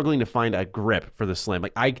I'm struggling to find a grip for the slim.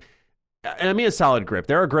 Like and I mean a solid grip.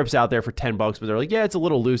 There are grips out there for $10, but they're like, yeah, it's a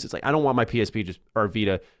little loose. It's like, I don't want my PSP or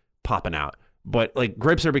Vita popping out. But like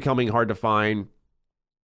grips are becoming hard to find.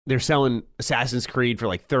 They're selling Assassin's Creed for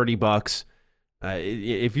like $30.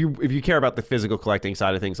 If you care about the physical collecting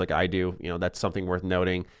side of things like I do, that's something worth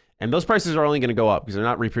noting. And those prices are only going to go up because they're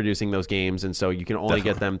not reproducing those games, and so you can only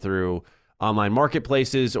get them through online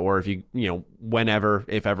marketplaces, or if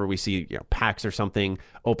if ever we see packs or something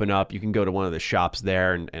open up, you can go to one of the shops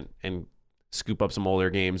there and scoop up some older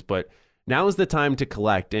games. But now is the time to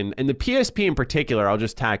collect, and the PSP in particular, I'll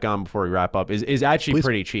just tack on before we wrap up, is actually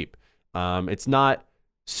pretty cheap. It's not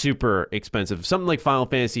super expensive. Something like Final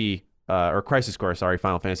Fantasy Crisis Core,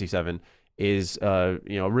 Final Fantasy 7 is a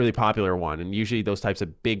really popular one, and usually those types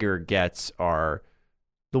of bigger gets are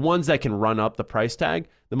the ones that can run up the price tag.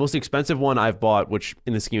 The most expensive one I've bought, which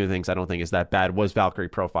in the scheme of things I don't think is that bad, was Valkyrie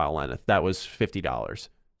Profile Lenneth. That was $50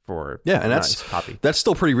 for and that's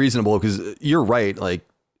still pretty reasonable, because you're right. Like,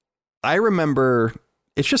 I remember,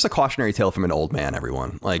 it's just a cautionary tale from an old man,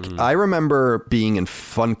 everyone. Like, I remember being in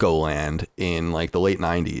Funko Land in like the late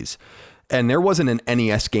 90s. And there wasn't an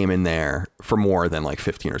NES game in there for more than like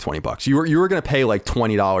 $15 or $20. You were going to pay like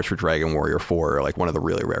 $20 for Dragon Warrior 4, or like one of the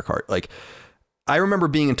really rare cards. Like, I remember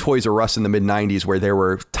being in Toys R Us in the mid 90s where there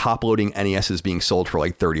were top loading NESs being sold for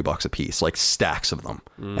like $30 a piece, like stacks of them.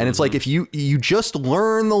 And it's like, if you just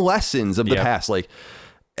learn the lessons of the past, like,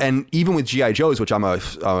 and even with G.I. Joes, which I'm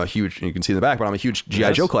a huge, you can see in the back, but I'm a huge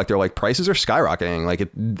G.I. Joe collector, like prices are skyrocketing. Like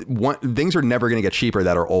things are never going to get cheaper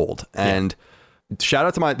that are old. And shout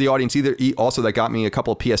out to the audience also that got me a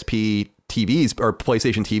couple of PSP TVs or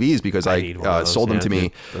PlayStation TVs, because I sold them to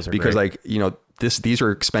me because great. These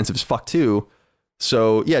are expensive as fuck too.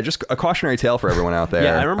 So yeah, just a cautionary tale for everyone out there.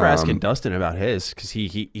 Yeah, I remember asking Dustin about his, because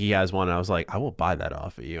he has one. And I was like, I will buy that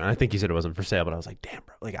off of you. And I think he said it wasn't for sale, but I was like, damn,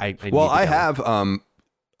 bro. Like I have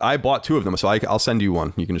I bought 2 of them, so I'll send you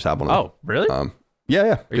one. You can just have one. Oh, really?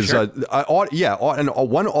 Yeah. Because sure? And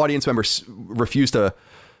one audience member refused to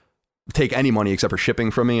take any money except for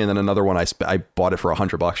shipping from me, and then another one I bought it for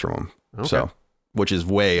 $100 from him. Okay. So, which is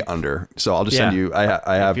way under. So I'll just send you. I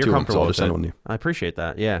have 2 of them, so I'll just send one to you. I appreciate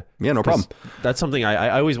that. Yeah, no problem. That's something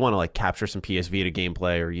I always want to like capture some PS Vita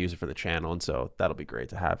gameplay or use it for the channel, and so that'll be great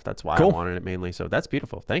to have. That's why I wanted it mainly. So that's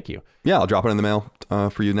beautiful. Thank you. Yeah, I'll drop it in the mail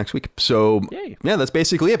for you next week. So yeah, that's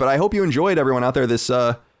basically it. But I hope you enjoyed, everyone out there, this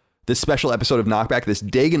special episode of Knockback, this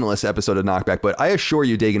Dagan-less episode of Knockback. But I assure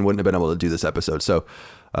you, Dagan wouldn't have been able to do this episode. So.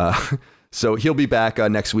 So he'll be back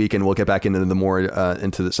next week, and we'll get back into the more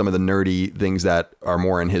into some of the nerdy things that are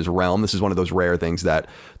more in his realm. This is one of those rare things that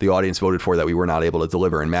the audience voted for that we were not able to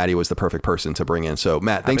deliver, and Maddie was the perfect person to bring in. So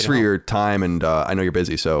Matt, thanks for your time, and I know you're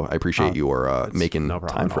busy, so I appreciate your making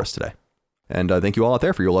time for us today. And thank you all out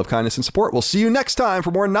there for your love, kindness, and support. We'll see you next time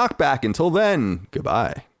for more Knockback. Until then,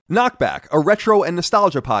 goodbye. Knockback, a retro and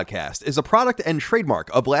nostalgia podcast, is a product and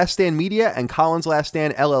trademark of Last Stand Media and Collins Last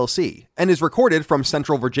Stand LLC, and is recorded from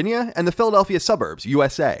Central Virginia and the Philadelphia suburbs,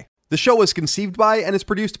 USA. The show was conceived by and is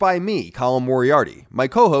produced by me, Colin Moriarty. My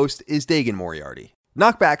co-host is Dagan Moriarty.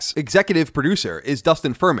 Knockback's executive producer is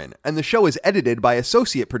Dustin Furman, and the show is edited by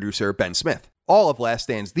associate producer Ben Smith. All of Last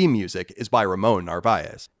Stand's theme music is by Ramon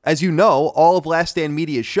Narvaez. As you know, all of Last Stand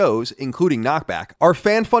Media's shows, including Knockback, are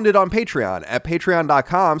fan-funded on Patreon at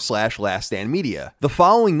patreon.com/laststandmedia. The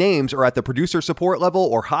following names are at the producer support level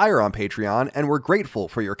or higher on Patreon, and we're grateful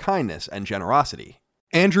for your kindness and generosity.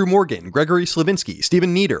 Andrew Morgan, Gregory Slavinsky,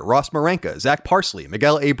 Stephen Nieder, Ross Marenka, Zach Parsley,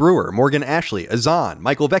 Miguel A. Brewer, Morgan Ashley, Azan,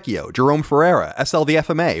 Michael Vecchio, Jerome Ferreira, SL the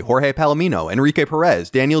FMA, Jorge Palomino, Enrique Perez,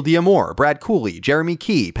 Daniel Diamore, Brad Cooley, Jeremy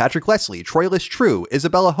Key, Patrick Leslie, Troilus True,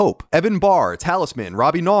 Isabella Hope, Evan Barr, Talisman,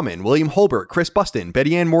 Robbie Nauman, William Holbert, Chris Buston,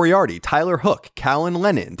 Betty Ann Moriarty, Tyler Hook, Callan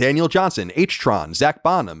Lennon, Daniel Johnson, H-Tron, Zach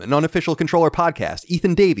Bonham, An Unofficial Controller Podcast,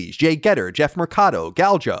 Ethan Davies, Jay Getter, Jeff Mercado,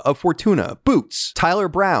 Galja of Fortuna, Boots, Tyler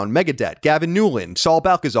Brown, Megadet, Gavin Newland, Saul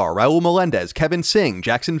Balcazar, Raul Melendez, Kevin Singh,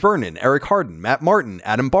 Jackson Vernon, Eric Harden, Matt Martin,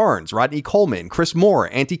 Adam Barnes, Rodney Coleman, Chris Moore,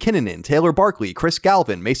 Auntie Kinnanen, Taylor Barkley, Chris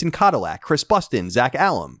Galvin, Mason Cadillac, Chris Buston, Zach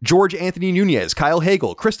Allum, George Anthony Nunez, Kyle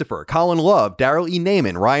Hagel, Christopher, Colin Love, Daryl E.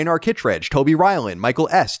 Naiman, Ryan R. Kittredge, Toby Ryland, Michael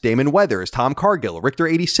S., Damon Weathers, Tom Cargill, Richter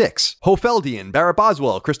 86, Hofeldian, Barrett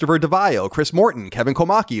Boswell, Christopher DeVio, Chris Morton, Kevin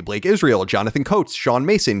Komaki, Blake Israel, Jonathan Coates, Sean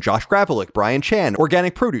Mason, Josh Gravelick, Brian Chan,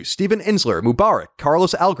 Organic Produce, Stephen Insler, Mubarak,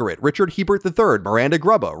 Carlos Algarit, Richard Hebert III, Miranda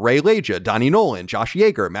Grubba, Ray Leja, Donnie Nolan, Josh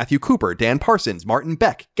Yeager, Matthew Cooper, Dan Parsons, Martin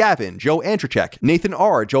Beck, Gavin, Joe Andrzejczyk, Nathan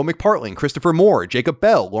R., Joe McPartling, Christopher Moore, Jacob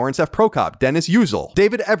Bell, Lawrence F. Prokop, Dennis Uzel,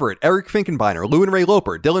 David Everett, Eric Finkenbeiner, Lou and Ray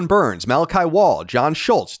Loper, Dylan Burns, Malachi Wall, John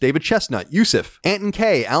Schultz, David Chestnut, Yusuf, Anton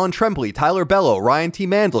K., Alan Trembley, Tyler Bello, Ryan T.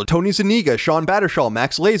 Mandel, Tony Zuniga, Sean Battershall,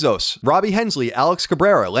 Max Lazos, Robbie Hensley, Alex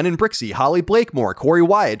Cabrera, Lennon Brixey, Holly Blakemore, Corey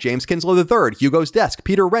Wyatt, James Kinslow III, Hugo's Desk,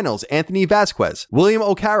 Peter Reynolds, Anthony Vasquez, William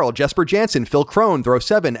O'Carroll, Jesper Jansen, Phil Crone, Throw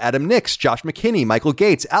 7, Adam Nix, Josh McKinney, Michael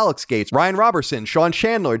Gates, Alex Gates, Ryan Robertson, Sean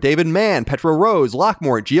Chandler, David Mann, Petro Rose,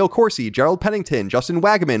 Lockmore, Gio Corsi, Gerald Pennington, Justin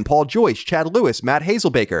Wagaman, Paul Joyce, Chad Lewis, Matt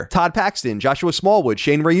Hazelbaker, Todd Paxton, Joshua Smallwood,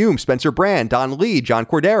 Shane Rayum, Spencer Brand, Don Lee, John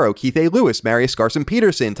Cordero, Keith A. Lewis, Marius Garson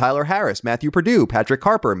Peterson, Tyler Harris, Matthew Purdue, Patrick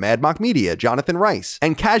Harper, Mad Mock Media, Jonathan Rice,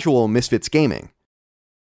 and Casual Misfits Gaming.